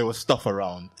he said, there was stuff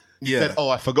around. He said,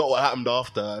 I forgot what happened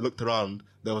after. I looked around.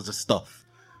 There was the stuff.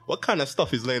 What kind of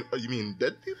stuff is laying? You mean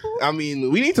dead people? I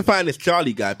mean, we need to find this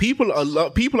Charlie guy. People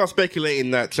are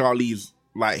speculating that Charlie's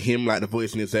like him, like the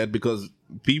voice in his head, because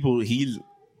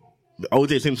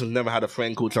O.J. Simpson's never had a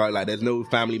friend called Charlie. Like, there's no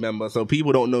family member, so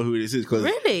people don't know who this is. Cause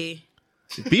Really?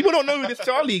 people don't know who this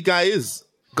Charlie guy is.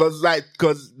 Because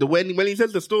when he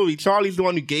says the story, Charlie's the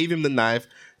one who gave him the knife.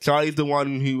 Charlie's the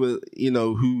one who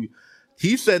who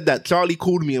he said that Charlie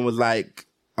called me and was like,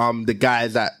 the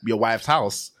guy's at your wife's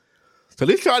house. So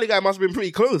this Charlie guy must have been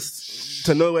pretty close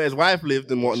to know where his wife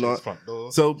lived and whatnot.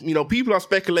 So, people are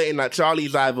speculating that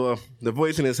Charlie's either the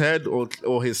voice in his head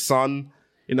or his son.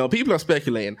 People are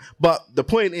speculating. But the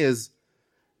point is,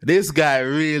 this guy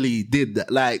really did that.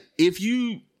 Like, if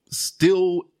you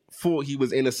still thought he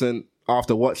was innocent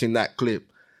after watching that clip,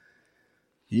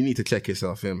 you need to check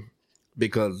yourself in.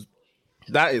 because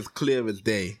that is clear as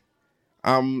day.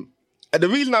 And the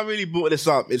reason I really brought this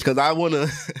up is because I want to.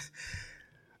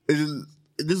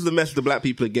 This is a message to black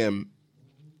people again.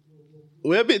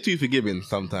 We're a bit too forgiving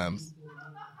sometimes.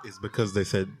 It's because they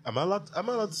said, am I allowed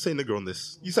to say nigger on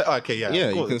this? You said, okay, yeah. Yeah,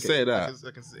 of course, you can say that.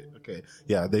 I can say it. Okay.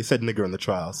 Yeah, they said nigger in the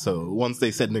trial. So once they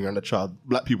said nigger in the trial,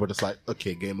 black people are just like,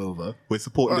 okay, game over. We're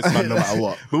supporting this man no matter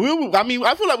what. But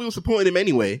I feel like we were supporting him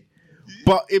anyway.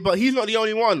 But he's not the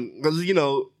only one. Because, you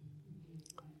know,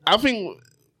 I think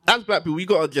as black people, we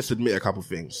got to just admit a couple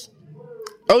things.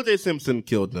 O.J. Simpson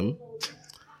killed them.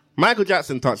 Michael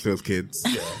Jackson touched those kids.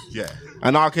 Yeah.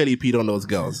 And R. Kelly peed on those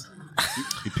girls.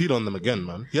 He peed on them again,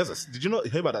 man. Did you not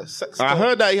hear about that sex cult? I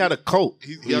heard that he had a cult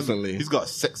recently. He's got a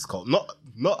sex cult. Not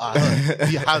I heard.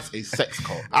 He has a sex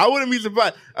cult. I wouldn't be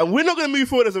surprised. And we're not going to move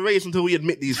forward as a race until we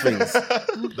admit these things.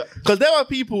 Because there are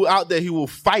people out there who will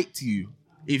fight you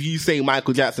if you say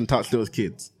Michael Jackson touched those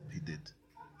kids. He did.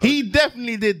 He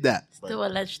definitely did that. Still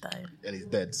alleged though. And he's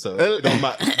dead, so it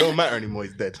don't matter anymore.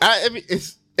 He's dead. I mean,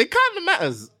 it kind of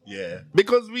matters. Yeah.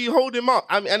 Because we hold him up.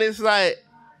 I mean, and it's like,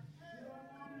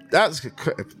 by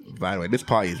the way, this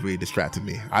party is really distracting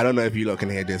me. I don't know if you lot can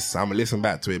hear this. I'm going to listen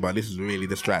back to it, but this is really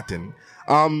distracting.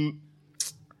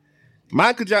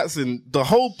 Michael Jackson, the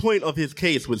whole point of his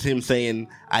case was him saying,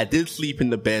 I did sleep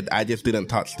in the bed, I just didn't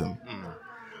touch them.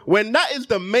 When that is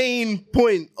the main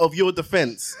point of your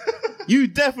defense, you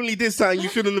definitely did something you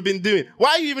shouldn't have been doing.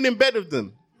 Why are you even in bed with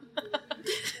them?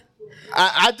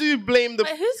 I do blame the...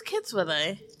 Wait, whose kids were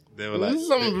they? They were like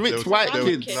some rich white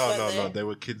kids. No. They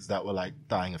were kids that were like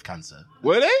dying of cancer.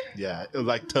 Were they? Yeah, it was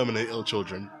like terminally ill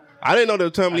children. I didn't know they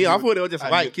were terminally ill. I thought they were just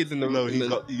white kids in the... No, he's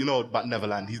got, you know about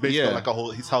Neverland. He's basically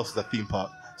got his house is a theme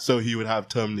park. So he would have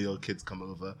terminally ill kids come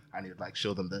over and he would like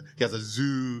show them he has a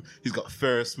zoo, he's got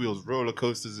Ferris wheels, roller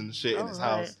coasters and shit in his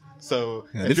house. So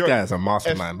this guy is a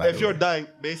mastermind. If you're dying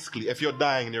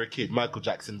and you're a kid, Michael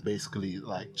Jackson's basically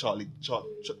like Charlie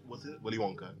was it Willy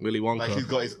Wonka? Willy Wonka. Like he's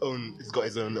got his own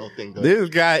little thing going. This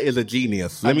guy is a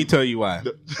genius. Let me tell you why.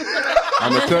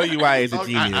 I'm gonna tell you why he's a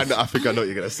genius. I think I know what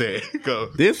you're gonna say. Go.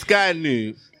 This guy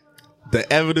knew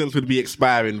the evidence would be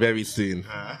expiring very soon.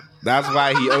 That's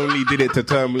why he only did it to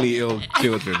terminally ill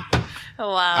children.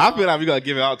 Wow. I feel like we gotta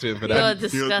give it out to him for that. You're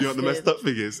disgusting. You know what the messed up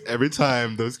thing is? Every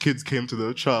time those kids came to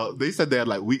the trial, they said they had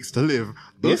like weeks to live.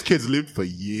 Those kids lived for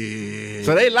years.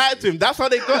 So they lied to him. That's how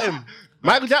they got him.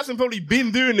 Michael Jackson probably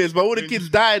been doing this, but all the kids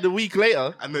died a week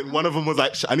later. And then one of them was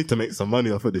like, I need to make some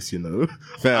money off of this, you know.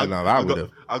 Fair enough, I would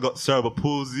have. I got cerebral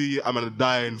palsy. I'm gonna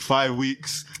die in 5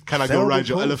 weeks. Can I go ride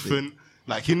your elephant?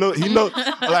 Like he know.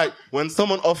 Like when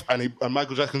someone off and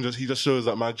Michael Jackson just shows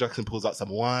that Michael Jackson pulls out some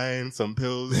wine, some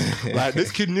pills. Like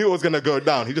this kid knew it was gonna go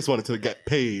down. He just wanted to get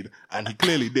paid, and he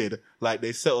clearly did. Like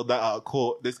they settled that out of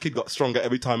court. This kid got stronger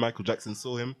every time Michael Jackson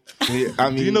saw him. Yeah,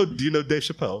 I mean, do you know Dave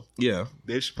Chappelle? Yeah,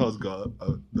 Dave Chappelle's got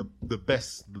the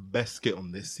best skit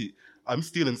on this. I'm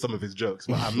stealing some of his jokes,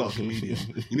 but I'm not a comedian.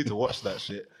 You need to watch that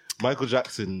shit. Michael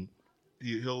Jackson,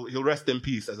 he'll rest in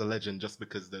peace as a legend just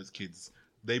because those kids.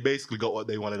 They basically got what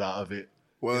they wanted out of it.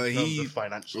 Well, he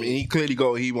clearly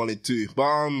got what he wanted too.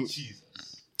 But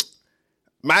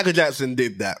Michael Jackson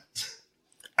did that,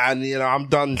 and you know I'm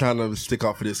done trying to stick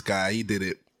up for this guy. He did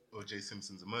it. O.J.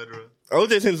 Simpson's a murderer.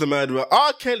 O.J. Simpson's a murderer.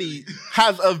 R. Kelly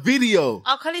has a video.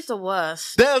 R. Kelly's the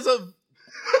worst. That's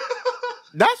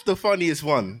the funniest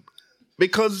one.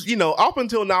 Because, you know, up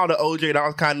until now, the OJ, that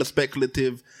was kind of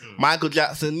speculative. Michael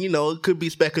Jackson, you know, it could be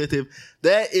speculative.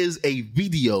 There is a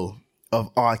video of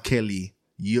R. Kelly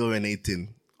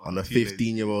urinating on a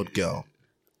 15-year-old girl.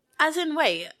 As in,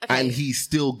 wait. Okay. And he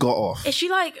still got off. Is she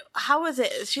like, how is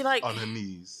it? Is she like... On her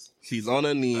knees. She's on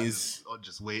her knees. Or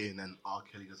just waiting and R.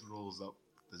 Kelly just rolls up.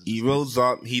 He rolls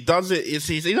up. He does it.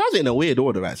 He does it in a weird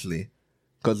order, actually.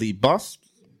 Because he busts,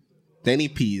 then he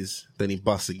pees, then he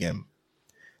busts again.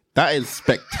 That is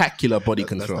spectacular body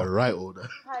control. That's the right order.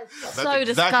 So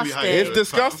disgusting. It's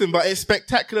disgusting, but it's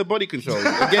spectacular body control.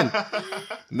 Again,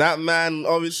 that man,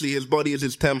 obviously, his body is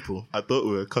his temple. I thought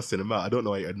we were cussing him out. I don't know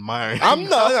why you're admiring him.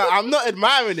 I'm not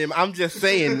admiring him. I'm just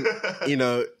saying, you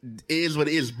know, it is what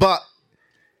it is. But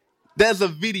there's a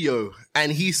video,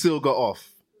 and he still got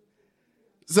off.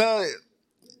 So...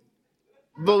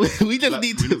 But we just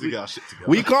need to get our shit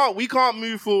together. We can't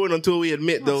move forward until we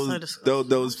admit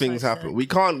those things happen. We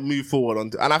can't move forward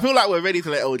and I feel like we're ready to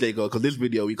let OJ go because this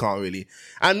video we can't really.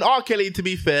 And R. Kelly, to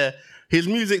be fair, his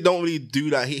music don't really do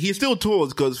that. He still tours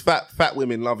because fat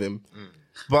women love him,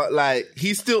 but like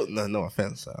he's still no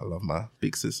offense. I love my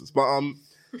big sisters, but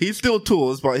he still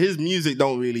tours, but his music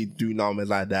don't really do numbers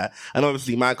like that. And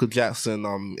obviously Michael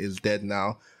Jackson is dead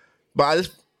now, but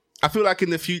I feel like in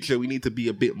the future we need to be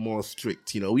a bit more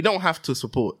strict. You know, we don't have to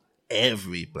support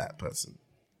every black person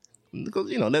because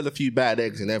there's a few bad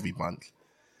eggs in every bunch.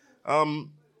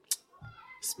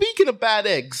 Speaking of bad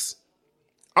eggs,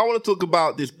 I want to talk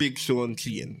about this Big Sean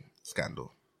cheating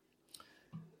scandal.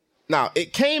 Now,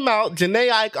 it came out, Jhené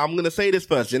Aiko, I'm going to say this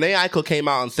first. Jhené Aiko came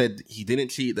out and said he didn't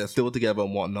cheat, they're still together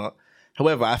and whatnot.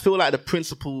 However, I feel like the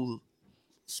principles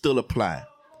still apply.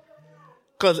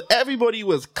 Because everybody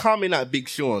was coming at Big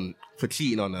Sean for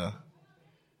cheating on her.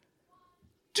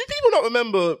 Do people not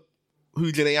remember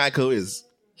who Jhené Aiko is?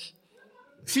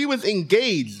 She was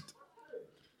engaged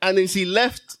and then she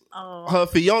left her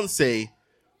fiancé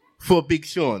for Big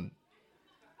Sean.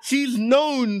 She's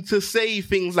known to say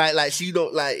things like she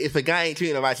don't like, if a guy ain't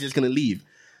treating her right, she's just gonna leave.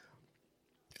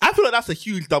 I feel like that's a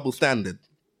huge double standard.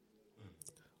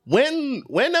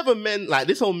 Whenever men, like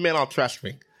this whole men are trash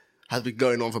thing has been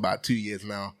going on for about 2 years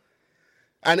now.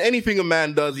 And anything a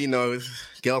man does,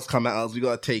 girls come at us, we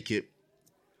gotta take it.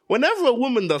 Whenever a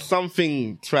woman does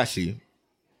something trashy,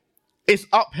 it's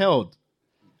upheld.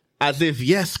 As if,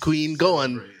 yes, queen, go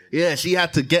on. Yeah, she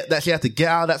had to get that. She had to get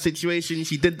out of that situation.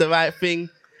 She did the right thing.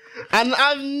 And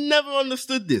I've never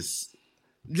understood this.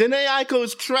 Jhené Aiko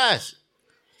is trash.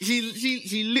 She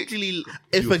literally,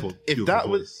 if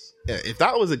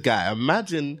that was a guy,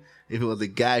 imagine if it was a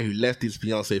guy who left his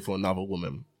fiancée for another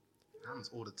woman.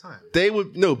 Happens all the time. They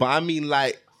would, no, but I mean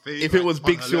like, if it was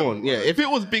Big Sean, if it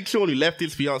was Big Sean who left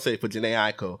his fiancée for Jhené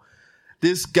Aiko,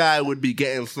 this guy would be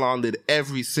getting slandered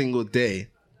every single day.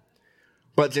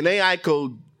 But Jhené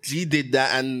Aiko, she did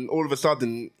that, and all of a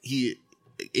sudden,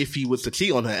 if he was to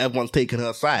cheat on her, everyone's taking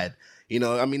her side.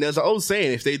 There's an old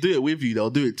saying, if they do it with you, they'll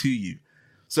do it to you.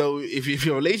 So if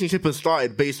your relationship has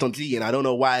started based on cheating, I don't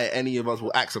know why any of us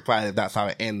will act surprised if that's how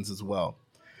it ends as well.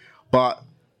 But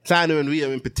China and Rhea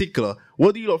in particular,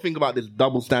 what do you lot think about this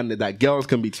double standard that girls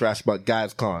can be trash but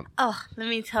guys can't? Oh, let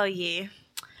me tell you.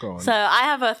 Go on. So I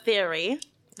have a theory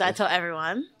that I tell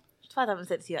everyone. I haven't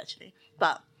said it to you actually,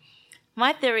 but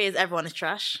my theory is everyone is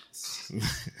trash.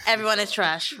 Everyone is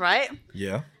trash, right?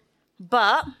 Yeah.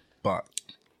 But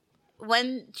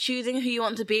when choosing who you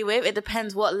want to be with, it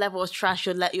depends what level of trash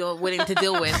you're willing to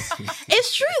deal with.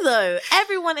 It's true though.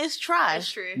 Everyone is trash.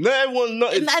 That's true. No, everyone's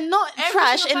not. And not Every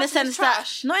trash single in the person sense is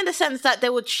trash. not in the sense that they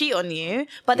will cheat on you,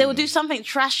 but they will do something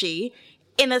trashy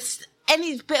in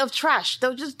any bit of trash.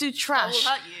 They'll just do trash.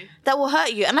 That will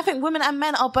hurt you. And I think women and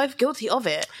men are both guilty of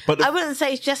it. But I wouldn't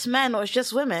say it's just men or it's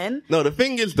just women. No, the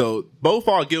thing is though, both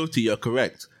are guilty, you're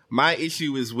correct. My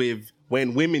issue is with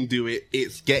when women do it,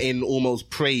 it's getting almost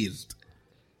praised.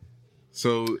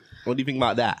 So, what do you think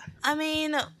about that? I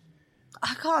mean,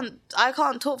 I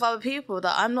can't talk for other people.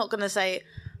 That I'm not gonna say.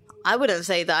 I wouldn't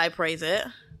say that I praise it.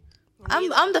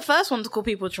 I'm the first one to call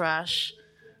people trash.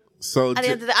 So at the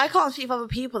end of the day, I can't speak for other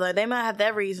people though. They might have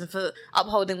their reason for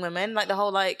upholding women, like the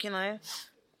whole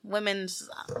women's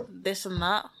this and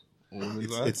that.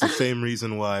 It's the same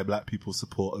reason why black people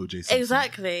support O.J. Simpson.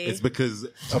 Exactly. It's because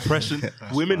oppression.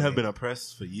 Women have been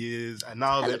oppressed for years, and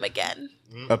now they're again.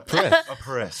 Oppressed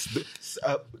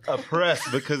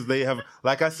because they have,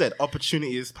 like I said,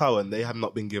 opportunity is power, and they have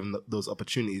not been given those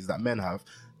opportunities that men have.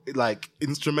 Like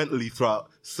instrumentally throughout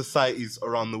societies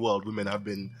around the world, women have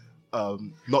been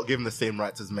not given the same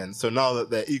rights as men. So now that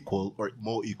they're equal or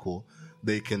more equal,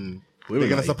 they're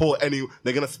gonna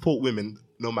support women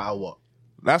no matter what.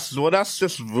 That's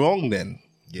just wrong then.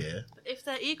 Yeah. If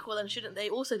they're equal, then shouldn't they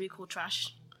also be called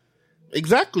trash?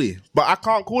 Exactly. But I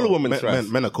can't call a woman trash.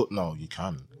 Men are called. No, you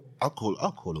can. I'll call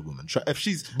a woman trash if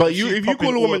she's. But if you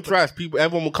call a woman trash,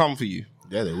 everyone will come for you.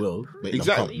 Yeah, they will.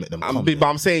 Exactly. But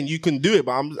I'm saying you can do it.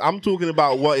 But I'm talking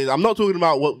about what is. I'm not talking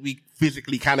about what we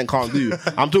physically can and can't do.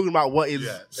 I'm talking about what is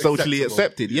socially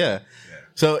accepted. Yeah.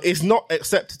 So it's not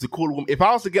accepted to call a woman. If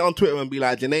I was to get on Twitter and be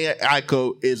like, Jhené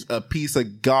Aiko is a piece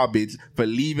of garbage for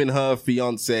leaving her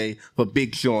fiance for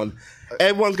Big Sean,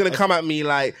 everyone's going to come at me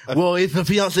like, well, if her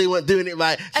fiance weren't doing it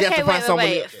right, she has to find someone.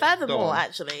 Wait. Furthermore,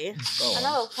 actually,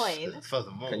 another point.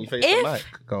 Furthermore. Can you face the mic?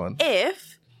 Go on.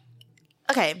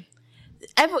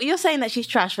 You're saying that she's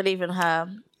trash for leaving her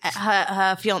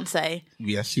fiance.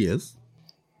 Yes, she is.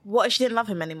 What if she didn't love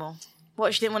him anymore? What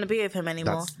if she didn't want to be with him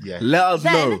anymore? Let us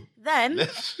know. Then,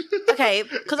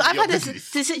 because I've had this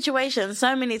situation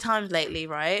so many times lately,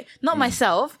 right? Not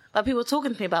myself, but people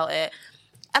talking to me about it.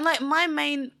 And my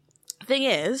main thing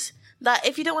is that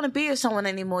if you don't want to be with someone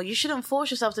anymore, you shouldn't force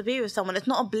yourself to be with someone. It's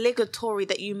not obligatory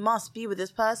that you must be with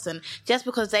this person just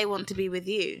because they want to be with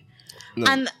you.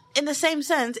 No. And in the same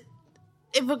sense,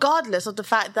 regardless of the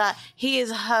fact that he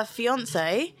is her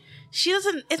fiance,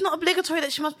 it's not obligatory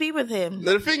that she must be with him.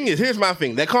 Now, the thing is, here's my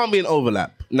thing. There can't be an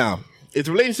overlap. Now, if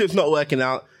the relationship's not working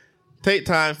out, take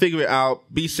time, figure it out,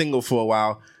 be single for a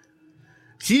while.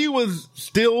 She was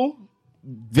still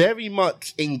very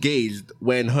much engaged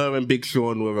when her and Big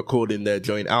Sean were recording their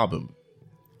joint album,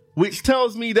 which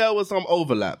tells me there was some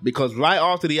overlap, because right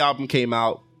after the album came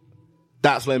out,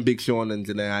 that's when Big Sean and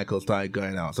Jhené Aiko started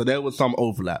going out. So there was some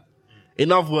overlap.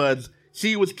 In other words,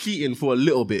 she was cheating for a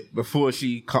little bit before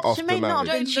she cut off She the may not marriage. have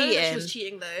Don't been know that she cheating. was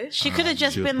cheating though. She could have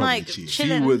just she was been probably like cheating. She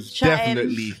chilling, was chatting.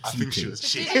 definitely I think she cheating. was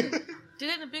cheating.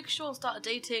 Didn't Big Sean start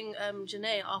dating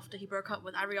Janae after he broke up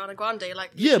with Ariana Grande? Like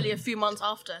Yeah. literally a few months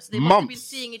after. So they must have been Months.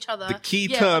 seeing each other. The key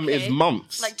term is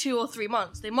months. Like 2 or 3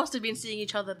 months. They must have been seeing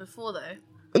each other before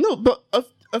though. No, but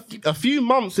a few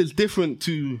months is different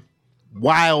to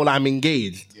while I'm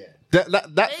engaged. Yeah. That's Maybe a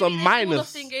they called off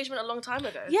minus. the engagement a long time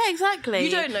ago. Yeah, exactly.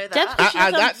 You don't know that. Just 'cause she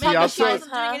I- doesn't- actually, maybe I'll she tell- has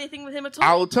Wasn't doing her- anything with him at all.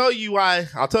 I'll tell you why.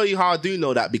 I'll tell you how I do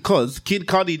know that, because Kid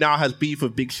Cudi now has beef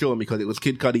with Big Sean because it was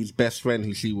Kid Cudi's best friend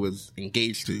who she was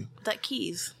engaged to. That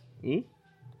Keys.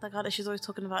 That guy that she's always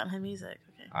talking about in her music.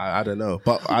 Okay. I don't know,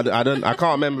 but I can't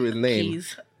remember his name.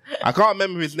 Keys. I can't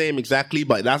remember his name exactly,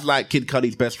 but that's like Kid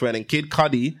Cudi's best friend, and Kid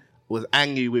Cudi was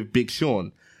angry with Big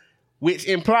Sean, which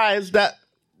implies that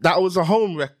was a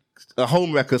home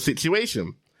wrecker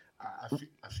situation.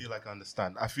 I feel like I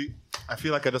understand. I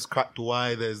feel like I just cracked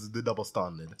why there's the double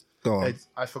standard. Go on.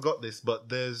 I forgot this, but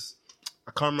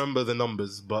I can't remember the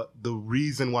numbers, but the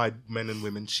reason why men and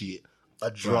women cheat are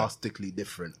drastically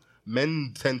different.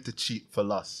 Men tend to cheat for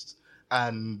lust,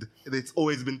 and it's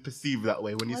always been perceived that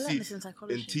way. When you I learned see this in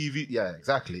psychology. in TV, yeah,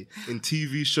 exactly. In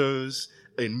TV shows,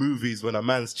 in movies, when a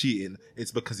man's cheating,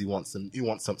 it's because he wants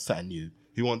something new.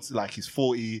 He wants, like, he's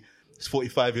 40, he's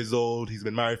 45 years old, he's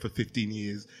been married for 15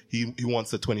 years, he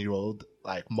wants a 20-year-old,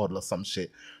 like, model or some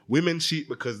shit. Women cheat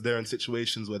because they're in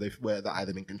situations where they're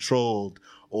either being controlled,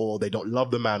 or they don't love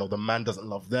the man, or the man doesn't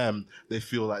love them. They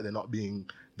feel like they're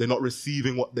not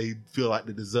receiving what they feel like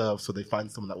they deserve, so they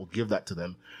find someone that will give that to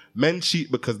them. Men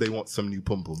cheat because they want some new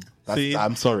pum pum. See?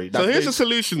 I'm sorry. So here's the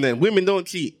solution then. Women don't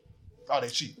cheat. Oh, they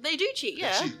cheat. They do cheat,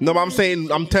 yeah. No, but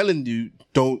I'm telling you,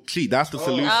 don't cheat. That's the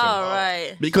solution. Oh,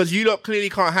 right. Because you lot clearly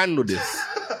can't handle this.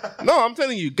 No, I'm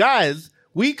telling you, guys,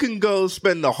 we can go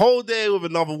spend the whole day with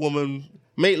another woman,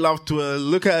 make love to her,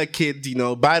 look at her kids,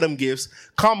 buy them gifts,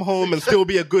 come home and still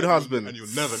be a good husband. And you'll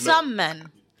never know. Some men.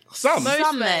 Some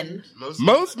men.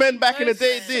 Most men back in the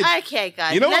day did. Okay,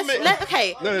 guys. You know what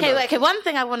Okay. No. Okay. One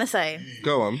thing I want to say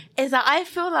Go on. is that I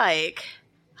feel like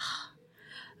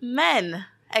men.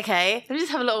 Okay, let me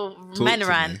just have a little men to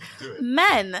rant. me.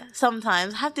 Men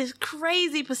sometimes have this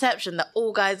crazy perception that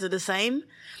all guys are the same.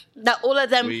 That all of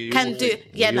them We can all do. think-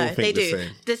 Yeah, we no, all they think the do.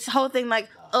 same. This whole thing, like,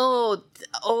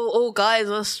 all guys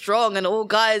are strong and all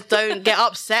guys don't get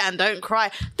upset and don't cry.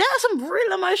 There are some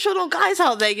real emotional guys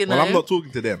out there, you know. Well, I'm not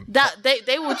talking to them. That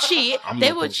they will cheat.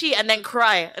 They will cheat and then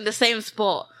cry in the same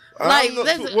spot. Like, I'm not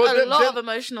there's talk- well, a lot them- of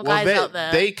emotional well, guys out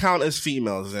there. They count as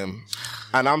females, them.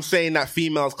 And I'm saying that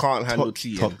females can't handle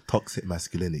cheating. Toxic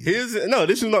masculinity. This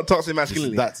is not toxic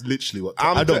masculinity. That's literally what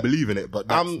I'm I don't te- believe in it, but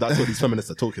that's what these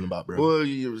feminists are talking about, bro. Well,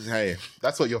 hey,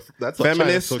 That's what China's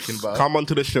feminists, talking about. come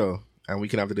onto the show and we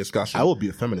can have the discussion. I will be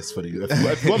a feminist for you.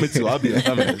 If you want me to, I'll be a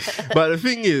feminist. But the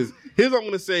thing is, here's what I'm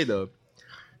going to say though.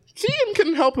 Cheating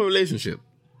can help a relationship.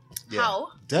 How?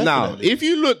 Now, if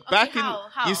you look back how?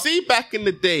 you see back in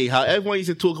the day how everyone used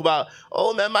to talk about,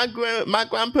 oh man, my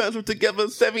grandparents were together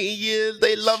 70 years,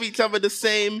 they love each other the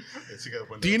same.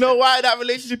 Do you know why that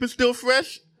relationship is still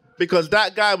fresh? Because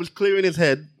that guy was clearing his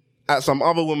head at some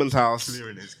other woman's house,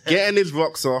 Clearing his head. getting his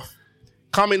rocks off,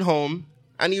 coming home,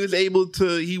 and he was able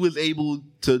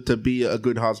to be a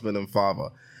good husband and father.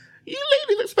 You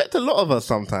ladies expect a lot of us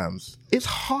sometimes. It's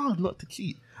hard not to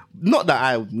cheat. Not that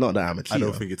I'm a cheater. I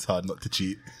don't think it's hard not to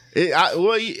cheat. I think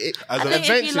if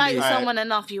you like eventually, someone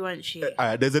enough, you won't cheat. All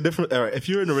right, there's a different. All right, if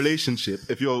you're in a relationship,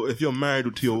 if you're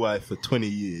married to your wife for 20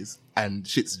 years and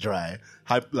shit's dry,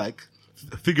 like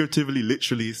figuratively,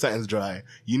 literally, something's dry,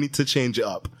 you need to change it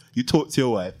up. You talk to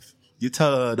your wife. You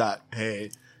tell her that,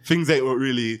 hey, things ain't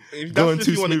really going That's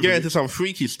too if you want to smoothly. get into some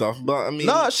freaky stuff, but I mean,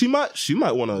 Nah, she might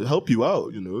want to help you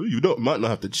out. You might not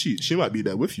have to cheat. She might be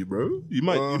there with you, bro. You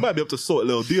might be able to sort a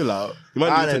little deal out. You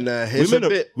might I be able don't to-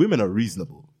 know. It's women are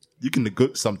reasonable. You can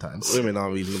negotiate sometimes. women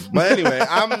aren't reasonable. But anyway,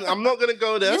 I'm not gonna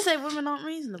go there. You say women aren't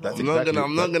reasonable. That's I'm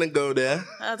not gonna go there.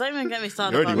 Don't even get me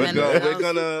started You about already men.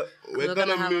 went We're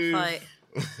gonna have move. a fight.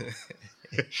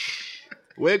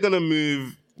 We're gonna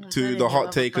move to telling the you, hot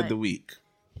love take a of the fight. week.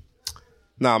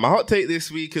 Now, my hot take this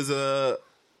week is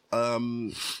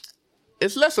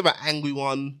it's less of an angry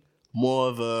one, more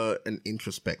of an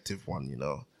introspective one.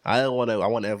 I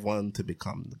want everyone to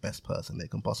become the best person they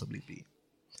can possibly be.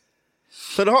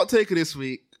 So the hot take of this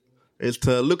week is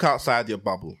to look outside your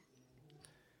bubble.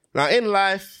 Now, in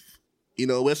life, you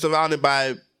know, we're surrounded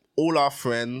by all our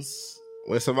friends.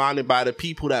 We're surrounded by the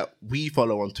people that we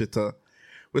follow on Twitter.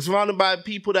 We're surrounded by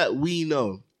people that we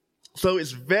know. So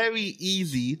it's very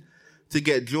easy to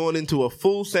get drawn into a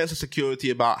full sense of security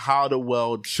about how the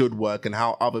world should work and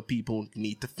how other people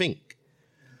need to think.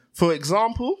 For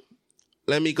example,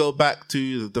 let me go back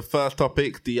to the first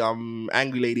topic, the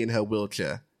angry lady in her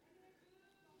wheelchair.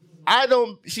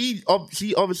 She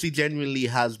obviously genuinely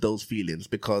has those feelings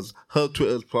because her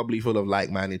Twitter is probably full of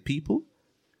like-minded people.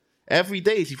 Every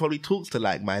day she probably talks to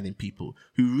like-minded people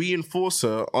who reinforce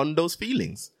her on those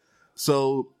feelings.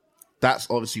 So that's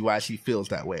obviously why she feels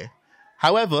that way.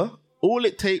 However, all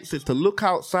it takes is to look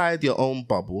outside your own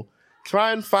bubble,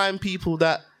 try and find people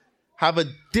that have a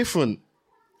different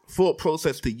thought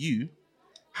process to you,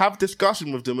 have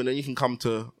discussion with them, and then you can come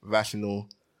to rational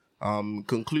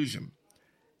conclusion.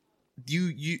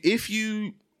 If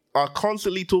you are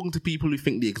constantly talking to people who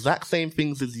think the exact same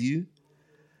things as you,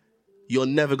 you're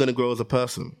never going to grow as a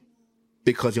person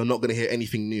because you're not going to hear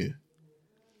anything new.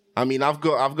 I mean, I've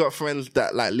got friends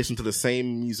that like listen to the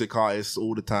same music artists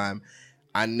all the time,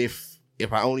 and if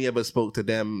I only ever spoke to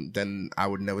them, then I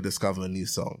would never discover a new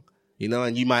song, you know.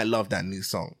 And you might love that new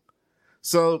song.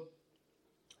 So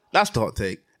that's the hot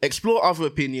take. Explore other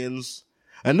opinions,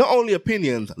 and not only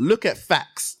opinions, look at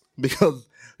facts, because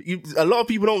a lot of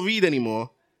people don't read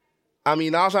anymore. I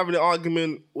mean, I was having an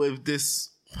argument with this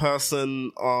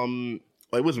person. Well,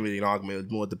 it wasn't really an argument; it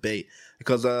was more a debate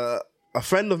because a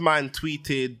friend of mine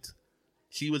tweeted.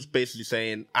 She was basically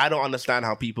saying, "I don't understand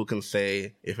how people can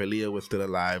say if Aaliyah was still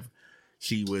alive,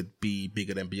 she would be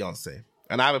bigger than Beyonce."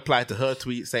 And I replied to her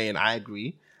tweet saying, "I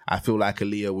agree. I feel like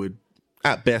Aaliyah would,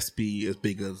 at best, be as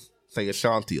big as, say,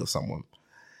 Ashanti or someone."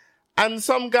 And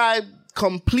some guy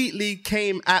completely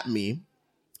came at me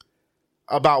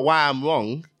about why I'm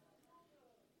wrong,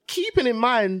 keeping in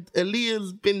mind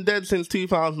Aaliyah's been dead since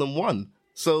 2001.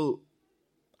 So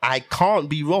I can't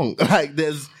be wrong. Like,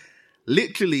 there's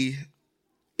literally,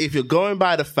 if you're going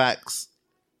by the facts,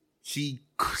 she's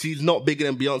not bigger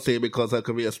than Beyonce because her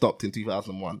career stopped in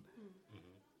 2001.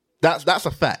 That's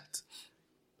a fact.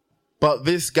 But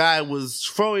this guy was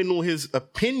throwing all his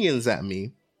opinions at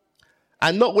me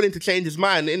and not willing to change his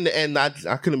mind. In the end, I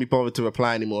couldn't be bothered to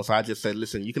reply anymore. So I just said,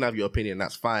 listen, you can have your opinion.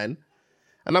 That's fine.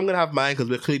 And I'm going to have mine because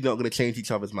we're clearly not going to change each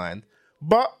other's mind.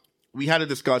 But we had a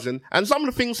discussion. And some of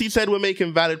the things he said were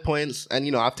making valid points. And,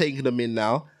 you know, I've taken them in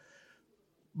now.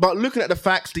 But looking at the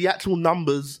facts, the actual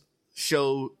numbers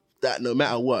show that no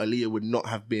matter what, Aaliyah would not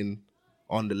have been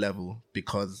on the level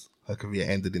because her career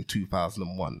ended in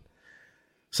 2001.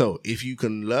 So if you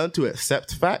can learn to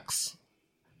accept facts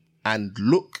and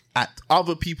look at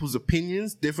other people's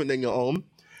opinions different than your own,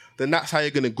 then that's how you're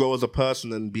going to grow as a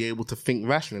person and be able to think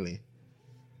rationally.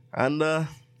 And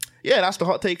yeah, that's the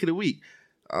hot take of the week.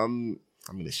 I mean,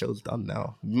 the show's done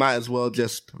now. Might as well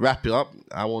just wrap it up.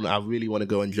 I really want to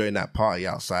go and join that party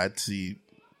outside to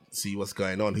see what's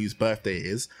going on, whose birthday it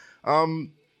is.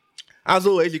 As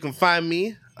always, you can find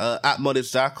me at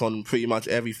Modest Zach on pretty much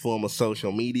every form of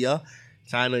social media.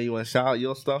 China, you want to shout out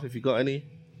your stuff if you got any?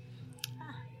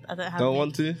 I don't have Don't any.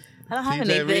 want to? I don't have TJ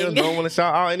anything. Rian, don't want to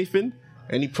shout out anything?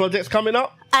 Any projects coming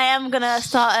up? I am going to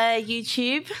start a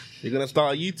YouTube You're going to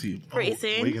start a YouTube? pretty What are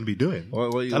you soon. going to be doing?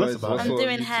 What Tell us about I'm it.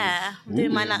 doing hair. I'm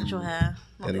doing my natural hair.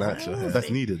 A natural hair. That's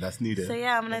needed. So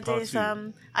yeah, I'm going to Part do two.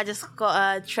 some... I just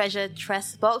got a treasure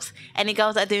tress box. Any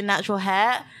girls that do natural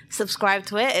hair, subscribe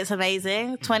to it. It's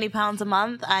amazing. £20 a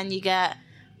month and you get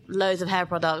loads of hair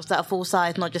products that are full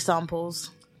size, not just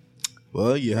samples.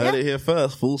 Well, you heard it here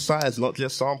first. Full size, not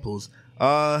just samples.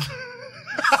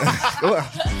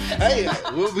 Hey,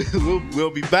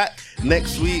 we'll be back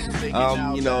next week.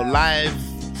 You know, live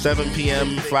 7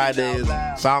 p.m. Fridays,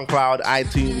 SoundCloud,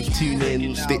 iTunes,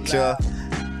 TuneIn, Stitcher.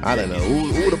 I don't know,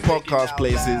 all the podcast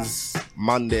places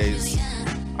Mondays.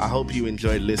 I hope you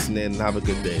enjoyed listening. Have a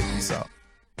good day. Peace out.